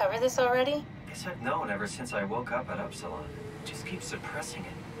 Didn't we cover this already? Guess I've known ever since I woke up at Upsilon. I just keep suppressing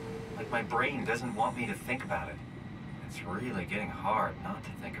it. Like my brain doesn't want me to think about it. It's really getting hard not to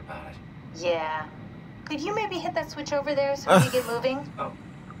think about it. Yeah. Could you maybe hit that switch over there so we get moving? Oh,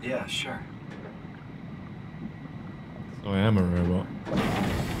 yeah, sure. So I am a robot.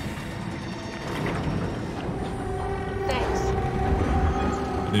 Thanks.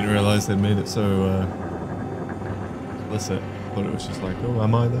 I didn't realize they'd made it so explicit. I thought it was just like, oh,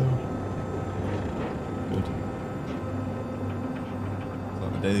 am I though? Good. It's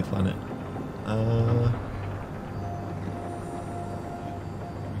like the Daily Planet. Can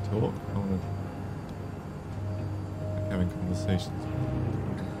we talk? I want to like having conversations.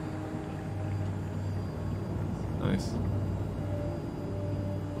 Nice.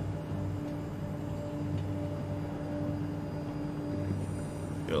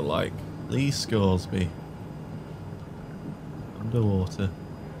 You're like Lee Scoresby. Underwater.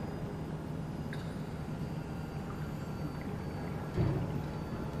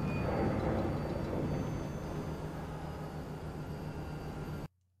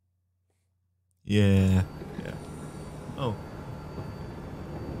 Yeah. Yeah. Oh.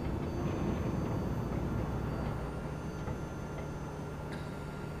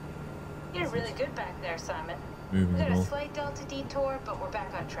 You're really good back there, Simon. Moving We got a along. slight Delta detour, but we're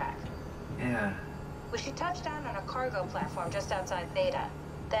back on track. Yeah. We should touch down on a cargo platform just outside Theta.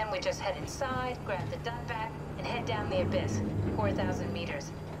 Then we just head inside, grab the Dunbat, and head down the abyss. 4,000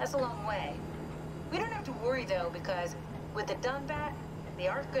 meters. That's a long way. We don't have to worry, though, because with the Dunbat, the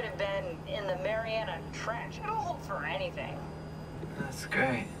Ark could have been in the Mariana Trench. It'll hold for anything. That's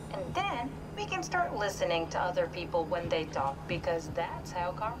great. And then we can start listening to other people when they talk, because that's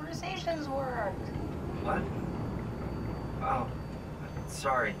how conversations work. What? Oh,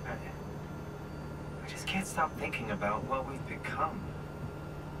 sorry. I just can't stop thinking about what we've become.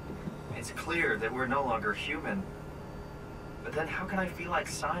 It's clear that we're no longer human. But then how can I feel like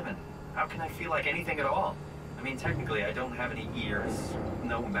Simon? How can I feel like anything at all? I mean, technically, I don't have any ears,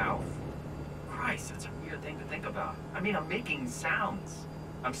 no mouth. Christ, that's a weird thing to think about. I mean, I'm making sounds.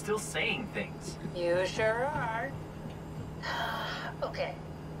 I'm still saying things. You sure are. Okay.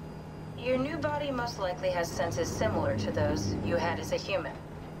 Your new body most likely has senses similar to those you had as a human.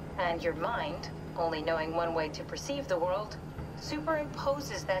 And your mind, only knowing one way to perceive the world,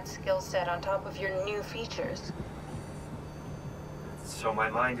 superimposes that skill set on top of your new features. So my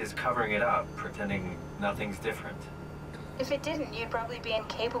mind is covering it up, pretending nothing's different. If it didn't, you'd probably be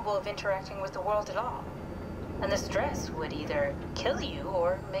incapable of interacting with the world at all. And the stress would either kill you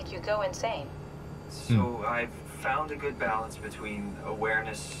or make you go insane. So I've found a good balance between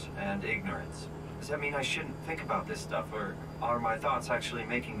awareness and ignorance. Does that mean I shouldn't think about this stuff, or are my thoughts actually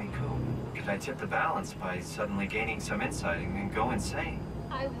making me cool? Could I tip the balance by suddenly gaining some insight and go insane?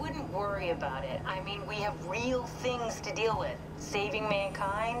 I wouldn't worry about it. I mean, we have real things to deal with. Saving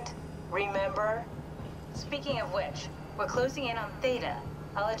mankind, remember? Speaking of which, we're closing in on Theta.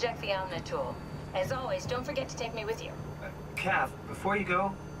 I'll eject the Omnitool. As always, don't forget to take me with you. Kath, before you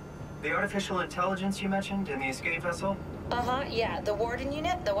go, the artificial intelligence you mentioned in the escape vessel? Uh-huh, yeah, the Warden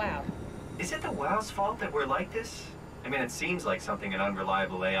unit, the WOW. Is it the WOW's fault that we're like this? I mean, it seems like something an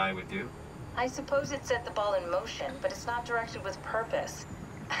unreliable AI would do. I suppose it set the ball in motion, but it's not directed with purpose.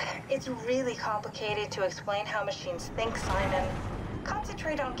 It's really complicated to explain how machines think, Simon.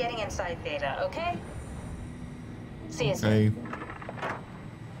 Concentrate on getting inside Theta, okay? See you soon.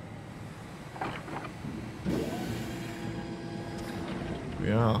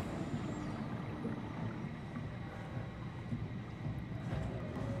 We are.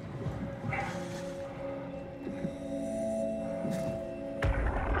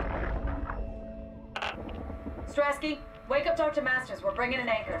 Strasky, wake Wake up Dr. Masters. We're bringing in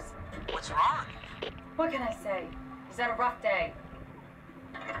anchors. What's wrong? What can I say? He's had a rough day.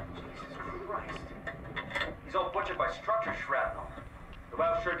 Jesus Christ. He's all butchered by structure shrapnel. The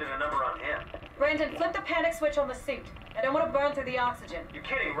lab sure did a number on him. Brandon, flip the panic switch on the suit. I don't want to burn through the oxygen. You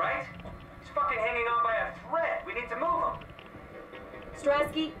kidding, right? He's fucking hanging on by a thread. We need to move him.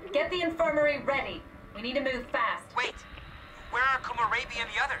 Strasky, get the infirmary ready. We need to move fast. Wait, where are Kumarabi and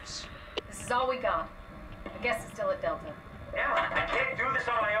the others? This is all we got. I guess it's still at Delta. Emma, I can't do this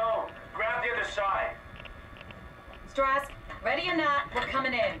on my own. Grab the other side. Strask, ready or not, we're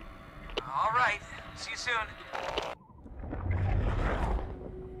coming in. All right. See you soon.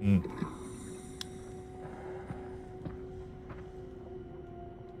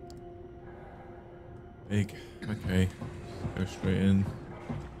 Big. Okay. Go straight in.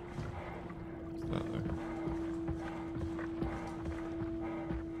 What's that though?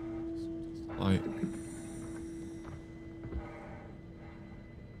 Just light.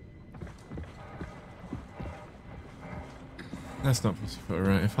 That's not pussyfoot,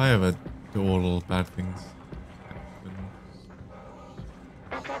 right? If I ever do all bad things.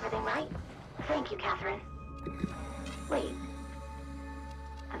 That's everything, right? Thank you, Catherine. Wait.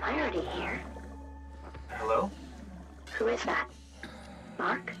 Am I already here? Hello? Who is that?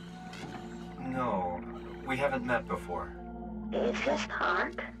 Mark? No, we haven't met before. Is this the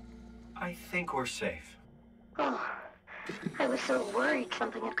Ark? I think we're safe. Oh, I was so worried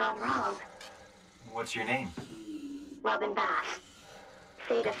something had gone wrong. What's your name? Robin Bass.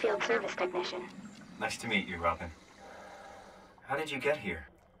 Theta Field Service Technician. Nice to meet you, Robin. How did you get here?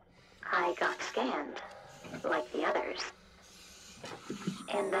 I got scanned, like the others.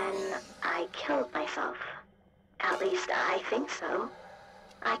 And then I killed myself. At least I think so.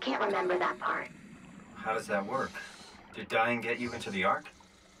 I can't remember that part. How does that work? Did dying get you into the Ark?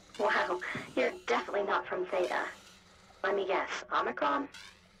 Wow, you're definitely not from Theta. Let me guess, Omicron?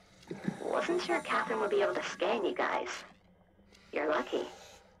 Wasn't sure Catherine would be able to scan you guys. You're lucky.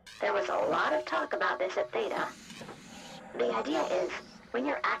 There was a lot of talk about this at Theta. The idea is, when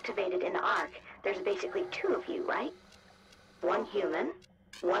you're activated in the Ark, there's basically two of you, right? One human,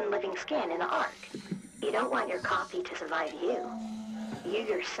 one living scan in the Ark. You don't want your copy to survive you. You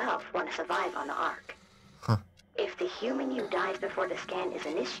yourself want to survive on the Ark. Huh. If the human you dies before the scan is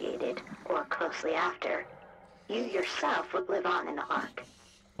initiated, or closely after, you yourself would live on in the Ark.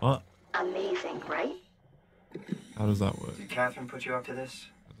 What? Amazing, right? How does that work? Did Catherine put you up to this?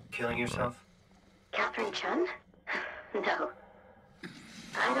 Killing yourself? Catherine Chun? No.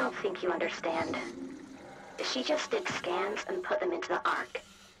 I don't think you understand. She just did scans and put them into the Ark.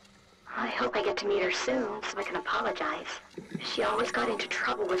 I hope I get to meet her soon so I can apologize. She always got into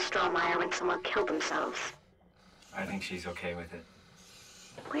trouble with Strohmeyer when someone killed themselves. I think she's okay with it.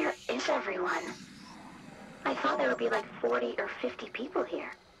 Where is everyone? I thought there would be like 40 or 50 people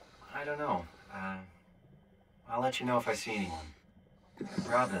here. I don't know. I'll let you know if I see anyone.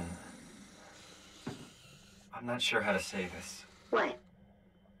 Robin, I'm not sure how to say this. What?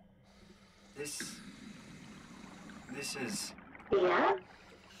 This is... Yeah?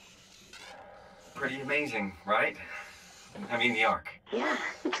 Pretty amazing, right? I mean, the Ark. Yeah,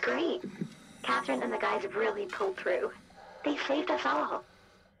 it's great. Catherine and the guys have really pulled through. They saved us all.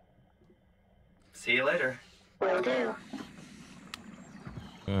 See you later. Will do.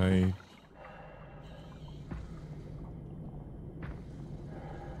 Bye.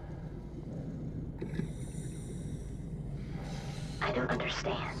 I don't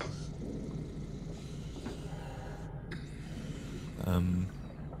understand. Let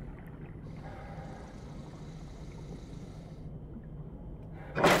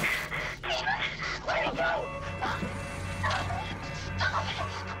me go.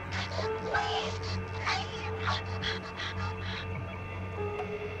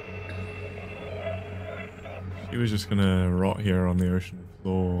 She was just gonna rot here on the ocean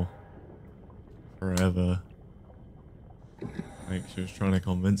floor forever. Like she was trying to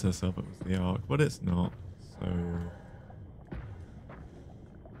convince herself it was the Ark, but it's not. So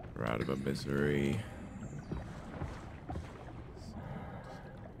we're out of her misery.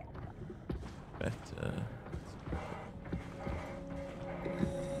 Better.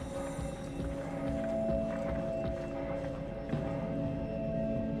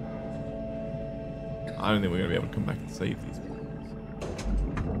 I don't think we're gonna be able to come back and save these people.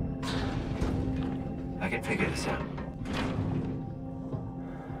 I can figure this out.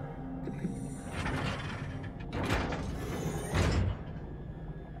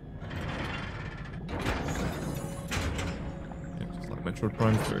 Yeah, just like Metroid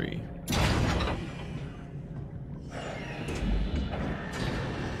Prime 3.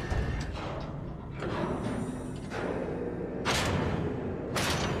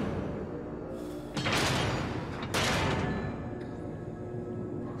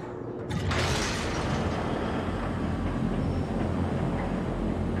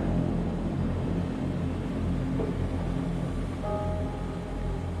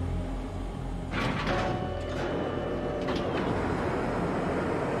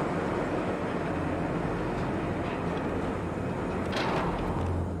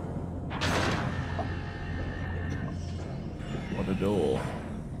 door.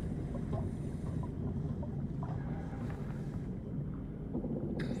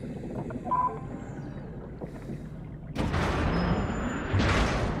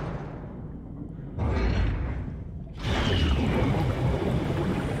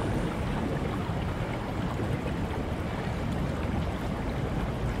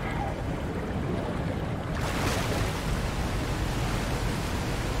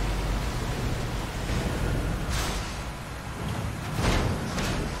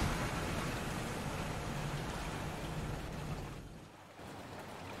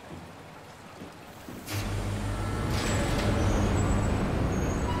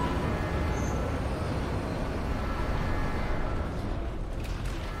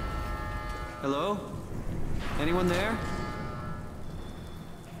 Hello? Anyone there?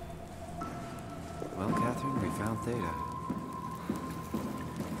 Well, Catherine, we found Theta.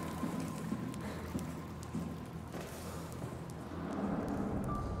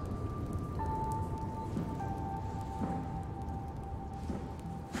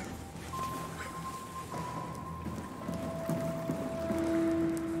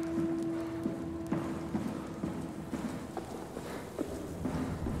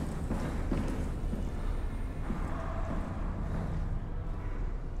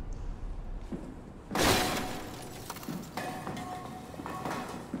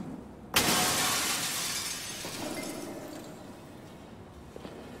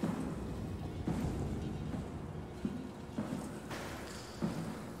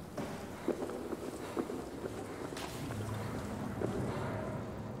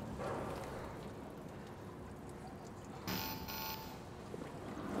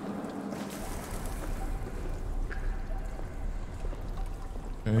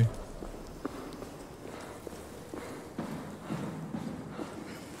 Okay.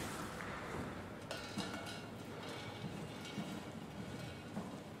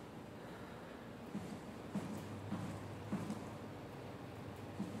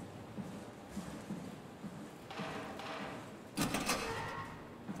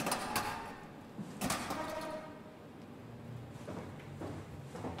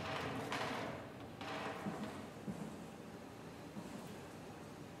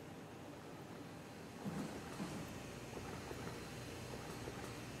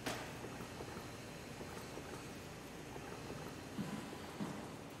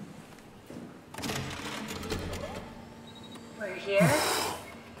 We're here?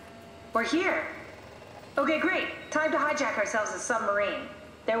 We're here! Okay, great. Time to hijack ourselves a submarine.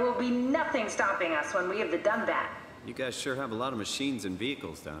 There will be nothing stopping us when we have the Dunbat. You guys sure have a lot of machines and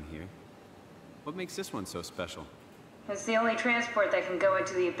vehicles down here. What makes this one so special? It's the only transport that can go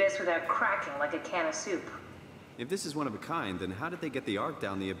into the abyss without cracking like a can of soup. If this is one of a kind, then how did they get the Ark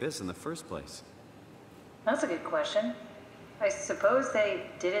down the abyss in the first place? That's a good question. I suppose they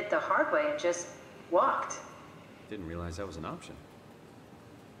did it the hard way and just walked. Didn't realize that was an option.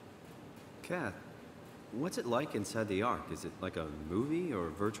 Kath, what's it like inside the Ark? Is it like a movie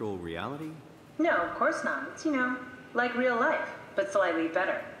or virtual reality? No, of course not. It's, like real life, but slightly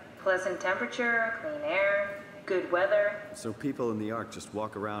better. Pleasant temperature, clean air, good weather. So people in the Ark just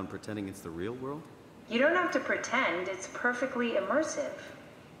walk around pretending it's the real world? You don't have to pretend, it's perfectly immersive.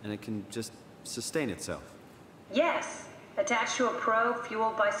 And it can just sustain itself? Yes. Attached to a probe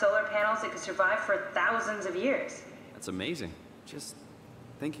fueled by solar panels, it could survive for thousands of years. That's amazing. Just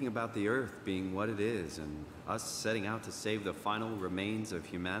thinking about the Earth being what it is and us setting out to save the final remains of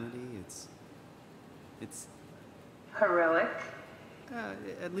humanity, it's... Heroic.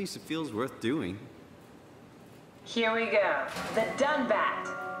 At least it feels worth doing. Here we go. The Dunbat.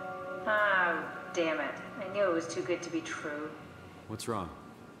 Oh, damn it. I knew it was too good to be true. What's wrong?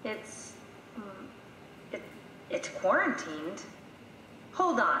 It's quarantined.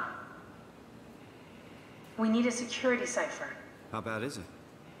 Hold on. We need a security cipher. How bad is it?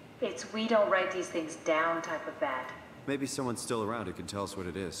 It's we don't write these things down type of bad. Maybe someone's still around who can tell us what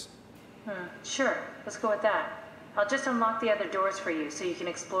it is. Sure. Let's go with that. I'll just unlock the other doors for you so you can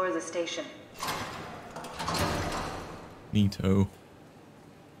explore the station. Neato.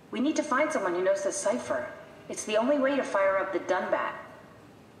 We need to find someone who knows the cipher. It's the only way to fire up the Dunbat.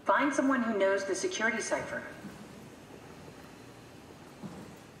 Find someone who knows the security cipher.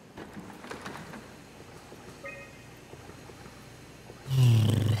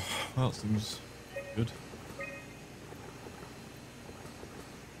 That seems good.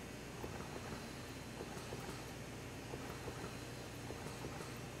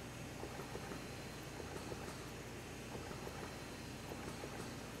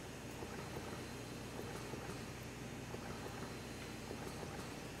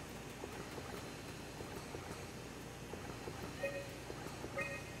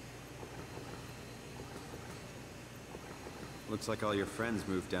 Looks like all your friends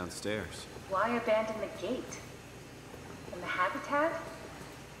moved downstairs. Why abandon the gate? And the habitat?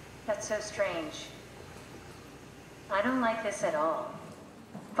 That's so strange. I don't like this at all.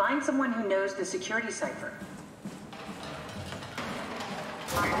 Find someone who knows the security cipher.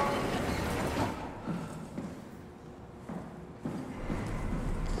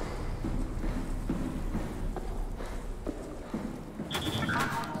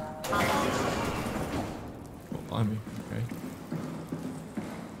 Blimey, okay.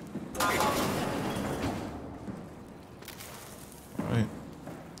 Alright.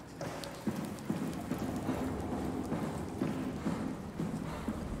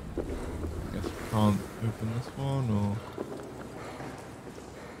 Guess we can't open this one, or...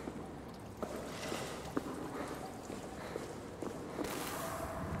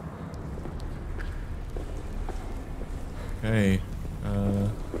 Okay,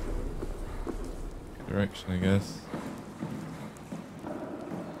 direction, I guess.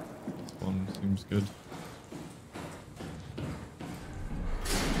 This one seems good.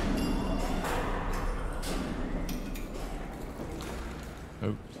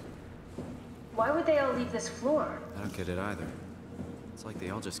 Hoped. Why would they all leave this floor? I don't get it either. It's like they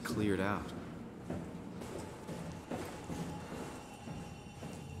all just cleared out.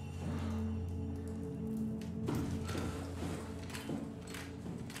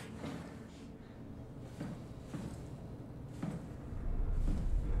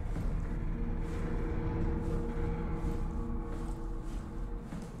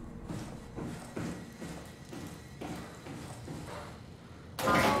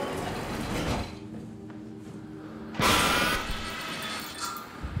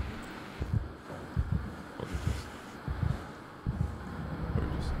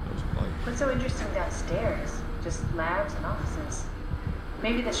 What's so interesting downstairs? Just labs and offices.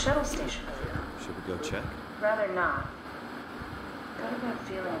 Maybe the shuttle station. Should we go check? Rather not. Got a bad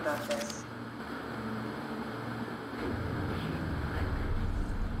feeling about this.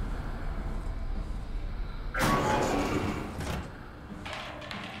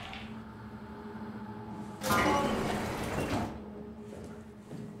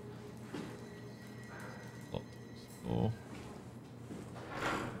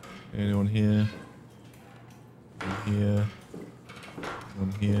 Anyone here? One here.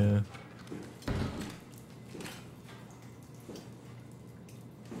 One here.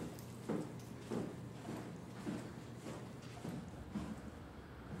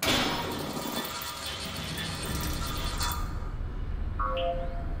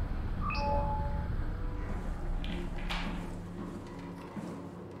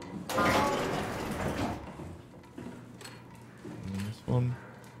 And this one.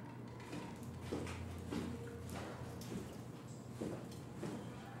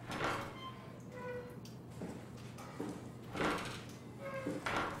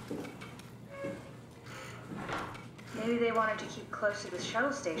 Maybe they wanted to keep close to the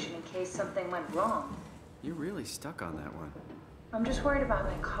shuttle station in case something went wrong. You're really stuck on that one. I'm just worried about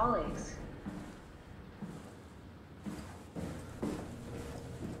my colleagues.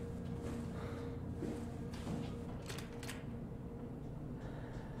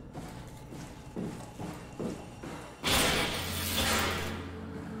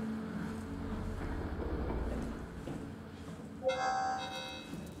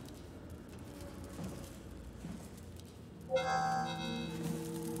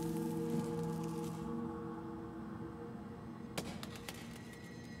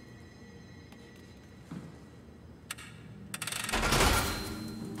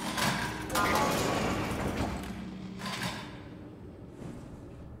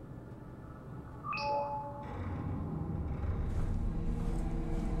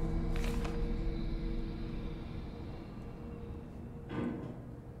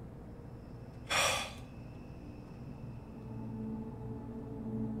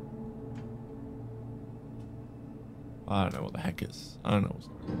 I don't know what the heck is. I don't know what's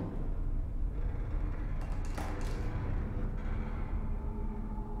going on.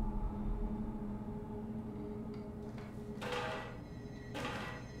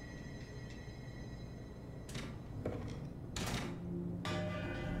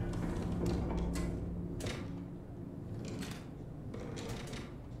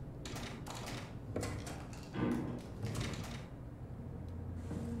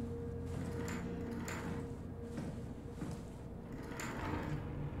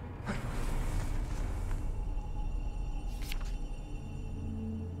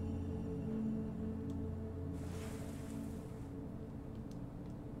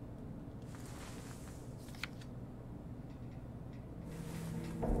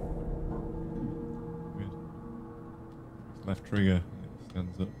 left trigger, it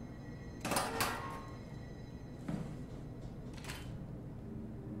stands up.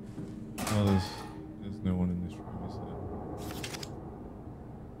 Oh, there's no one in this room, is there?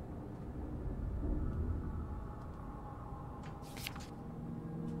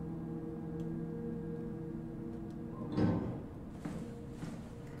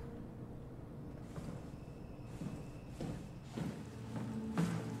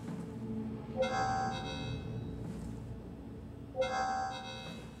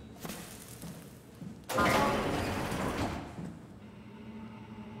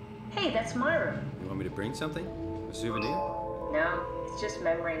 Hey, that's my room. You want me to bring something? A souvenir? No, it's just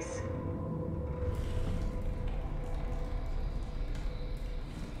memories.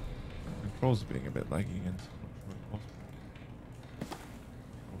 Controls are being a bit laggy again, so I'm not sure it's possible.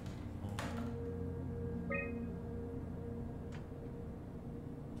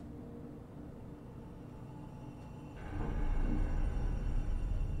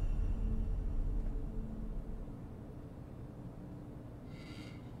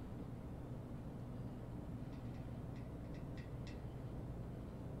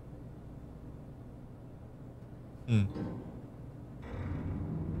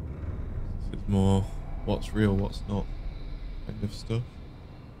 This is more what's real, what's not kind of stuff.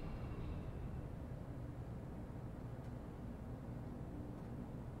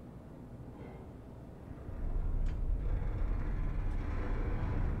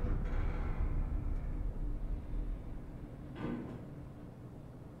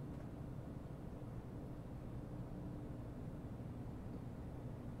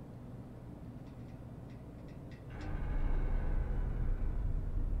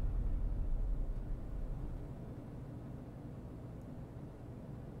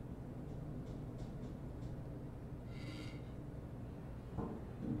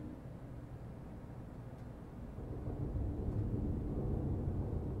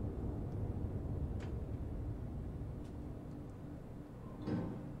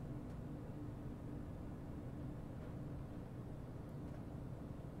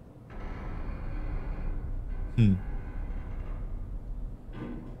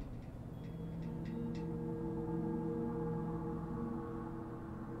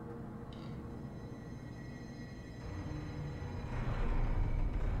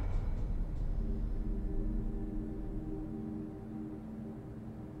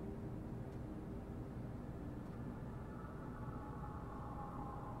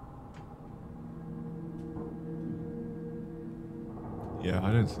 Yeah,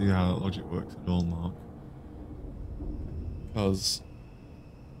 I don't see how that logic works at all, Mark. Because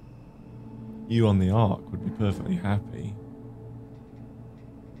you on the Ark would be perfectly happy,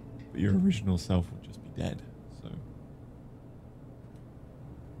 but your original self would just be dead, so...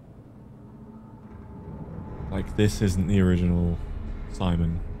 Like, this isn't the original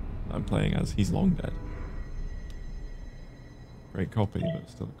Simon that I'm playing as. He's long dead. Great copy, but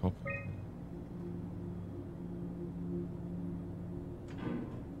still a copy.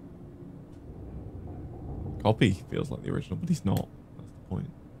 Copy feels like the original, but he's not. That's the point.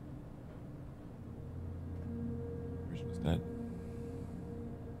 The original's dead.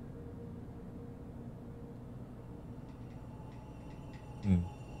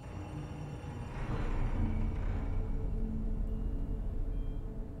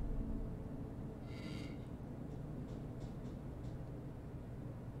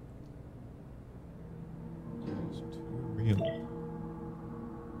 It's too real.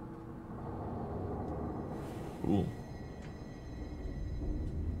 Cool.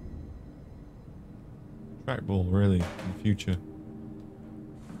 Trackball, really, in the future.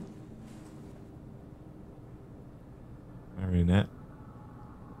 Marionette.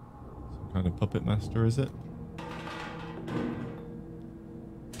 Some kind of puppet master, is it?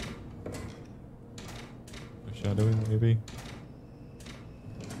 Foreshadowing, maybe?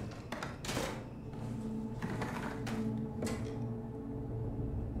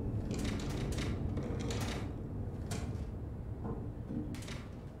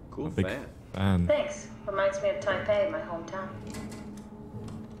 Cool big fan. fan. Thanks. Reminds me of Taipei, my hometown.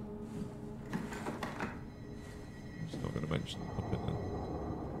 I'm just not going to mention the puppet then.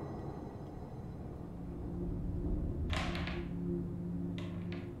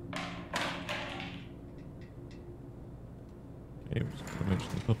 Okay, we're just going to mention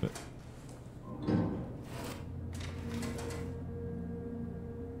the puppet.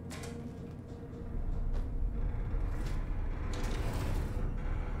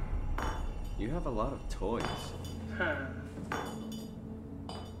 You have a lot of toys.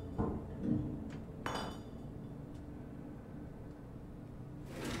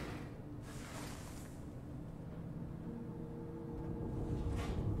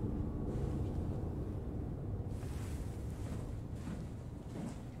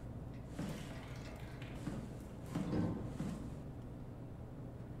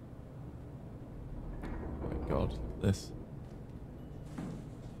 God, this.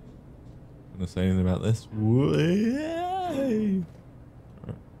 Gonna say anything about this? Way.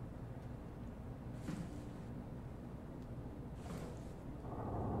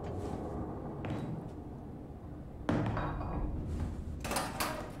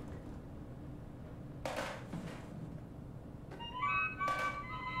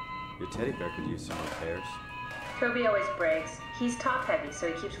 Your teddy bear could use some repairs. Toby always breaks. He's top heavy,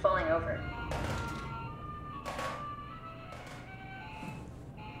 so he keeps falling over.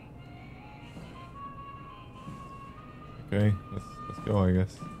 Okay, let's go, I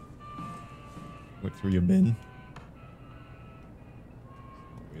guess. Look through your bin. Not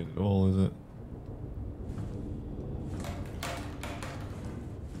weird at all, is it?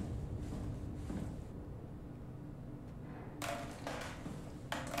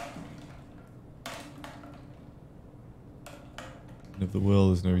 End of the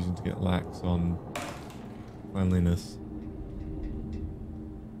world, there's no reason to get lax on cleanliness.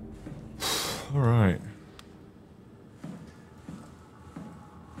 Alright.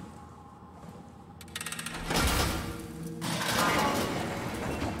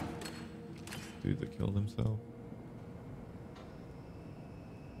 Dude that killed himself.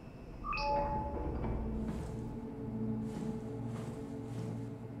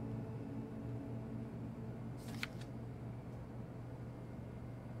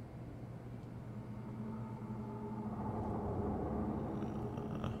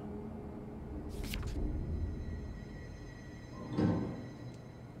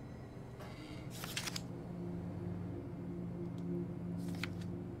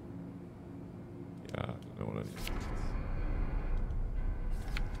 Yeah, I don't know what I need.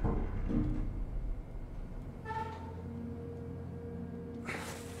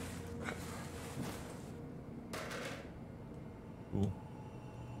 Cool.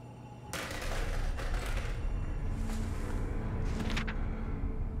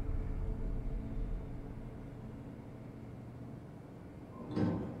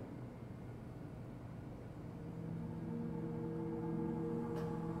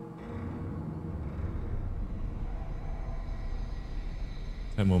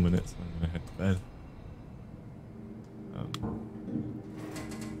 Ten more minutes, I'm gonna head to bed.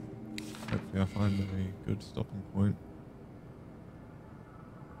 Hopefully I'll find a good stopping point.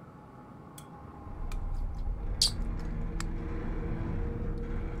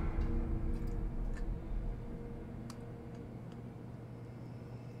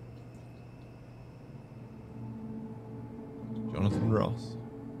 Jonathan Ross.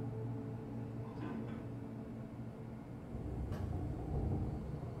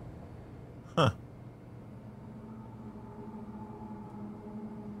 Huh.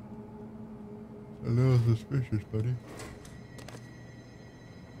 A little suspicious, buddy.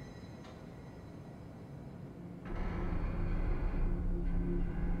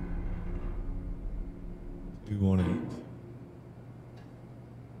 Two 1-8.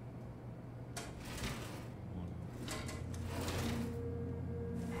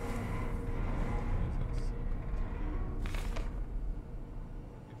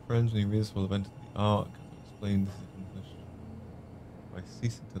 Friends, when you realize will have entered the Ark, as I explained, this is accomplished by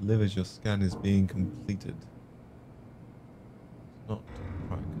ceasing to live as your scan is being completed. It's not to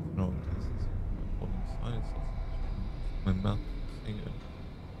crack, no, this is my holding science sausage. My mouth is seeing it.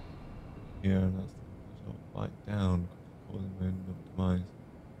 Here, and that's the not bite down, causing my own demise.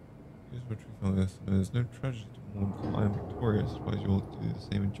 Here's what truth on this, and there's no tragedy to mourn, for I am victorious, otherwise you all do the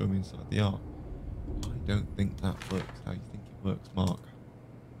same and join me inside the Ark. I don't think that works how you think it works, Mark.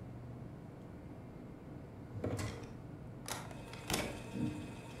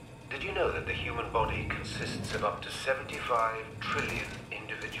 Did you know that the human body consists of up to 75 trillion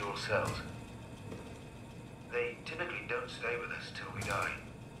individual cells? They typically don't stay with us till we die.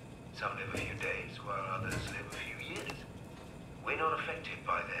 Some live a few days, while others live a few years. We're not affected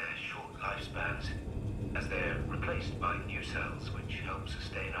by their short lifespans, as they're replaced by new cells, which help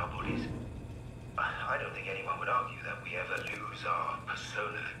sustain our bodies. I don't think anyone would argue that we ever lose our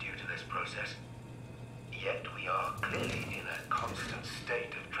persona due to this process. Yet we are clearly in a constant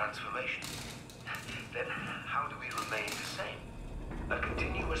state of transformation. Then how do we remain the same? A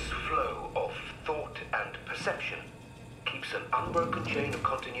continuous flow of thought and perception keeps an unbroken chain of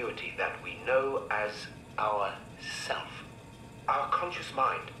continuity that we know as our self. Our conscious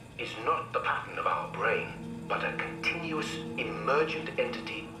mind is not the pattern of our brain, but a continuous emergent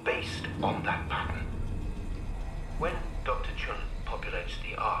entity based on that pattern. When Dr. Chun populates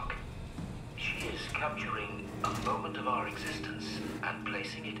the Ark, she is capturing a moment of our existence and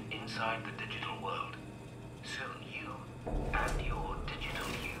placing it inside the digital world. Soon you and your digital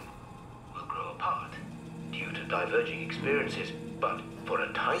you will grow apart due to diverging experiences, but for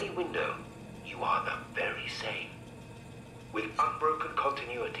a tiny window, you are the very same. With unbroken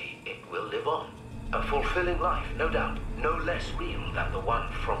continuity, it will live on. A fulfilling life, no doubt, no less real than the one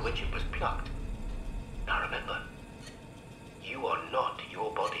from which it was plucked. Now remember, you are not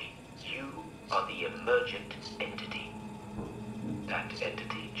your body. You are the emergent entity. That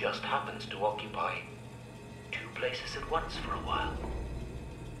entity just happens to occupy two places at once for a while.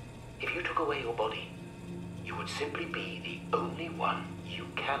 If you took away your body, you would simply be the only one you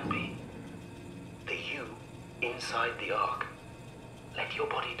can be. The you inside the Ark. Let your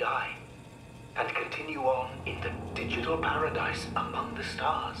body die and continue on in the digital paradise among the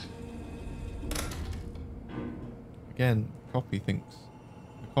stars. Again, copy thinks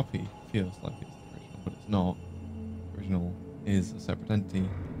the copy feels like it's the original, but it's not. The original is a separate entity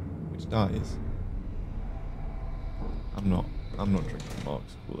which dies. I'm not drinking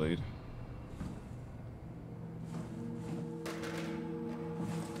Mark's Kool-Aid.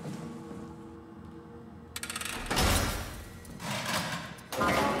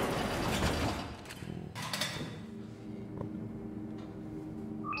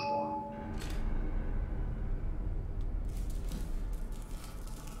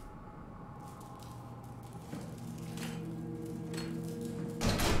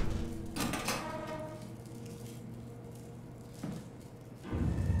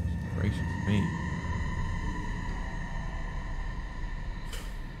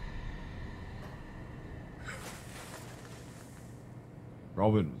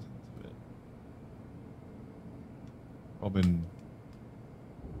 Robin was into it.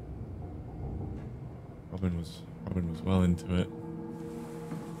 Robin was well into it.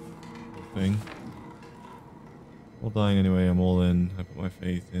 Thing. All dying anyway, I'm all in. I put my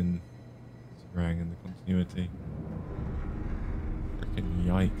faith in Sarang and the continuity. Freaking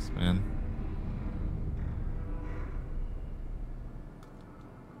yikes, man.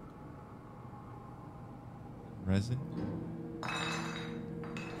 Resin?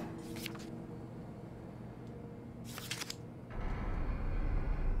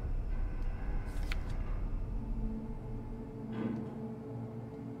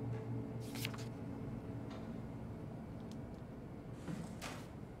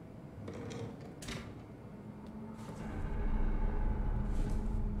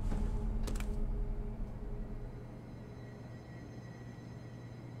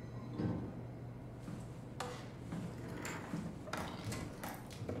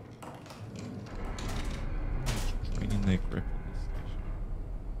 Their grip on this station.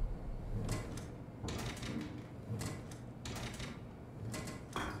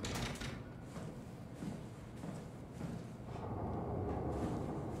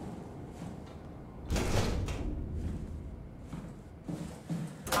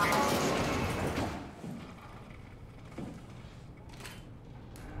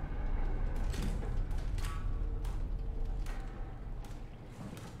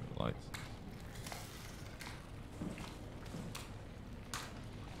 Lights.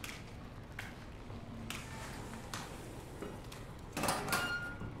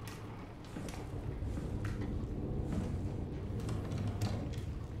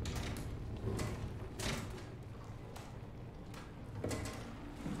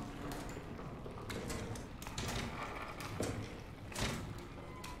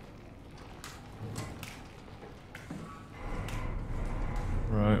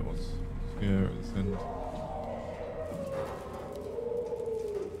 Right, what's here at this end? What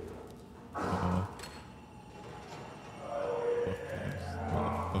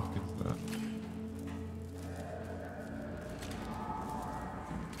the fuck is that?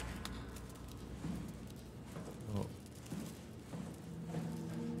 Oh.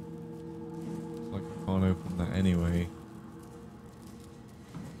 Looks like I can't open that anyway.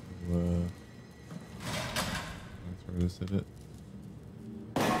 So, let's throw this at it.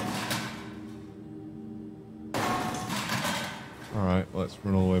 Alright, let's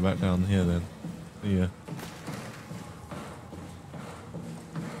run all the way back down here then. See ya.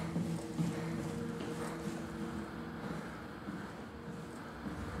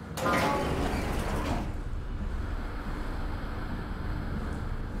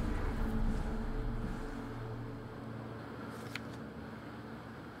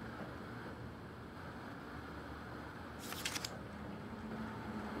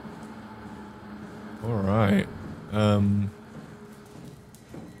 Alright.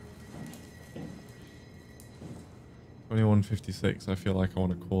 21:56. I feel like I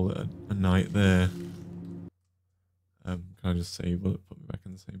want to call it a night there. Can I just save? Will it put me back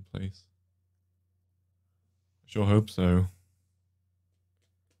in the same place? I sure hope so.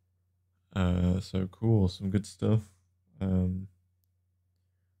 So cool, some good stuff.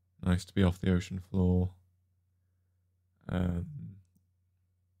 Nice to be off the ocean floor. I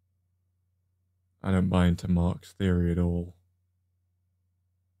don't buy into Mark's theory at all.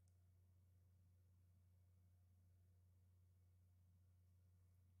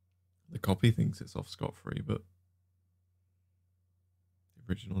 The copy thinks it's off scot-free, but the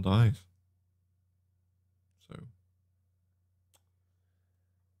original dies. So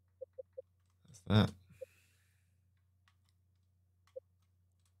that's that.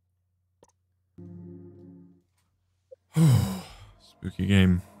 Spooky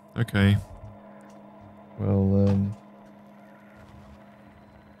game. Okay. Well,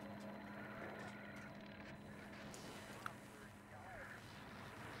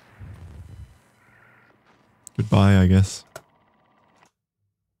 goodbye, I guess.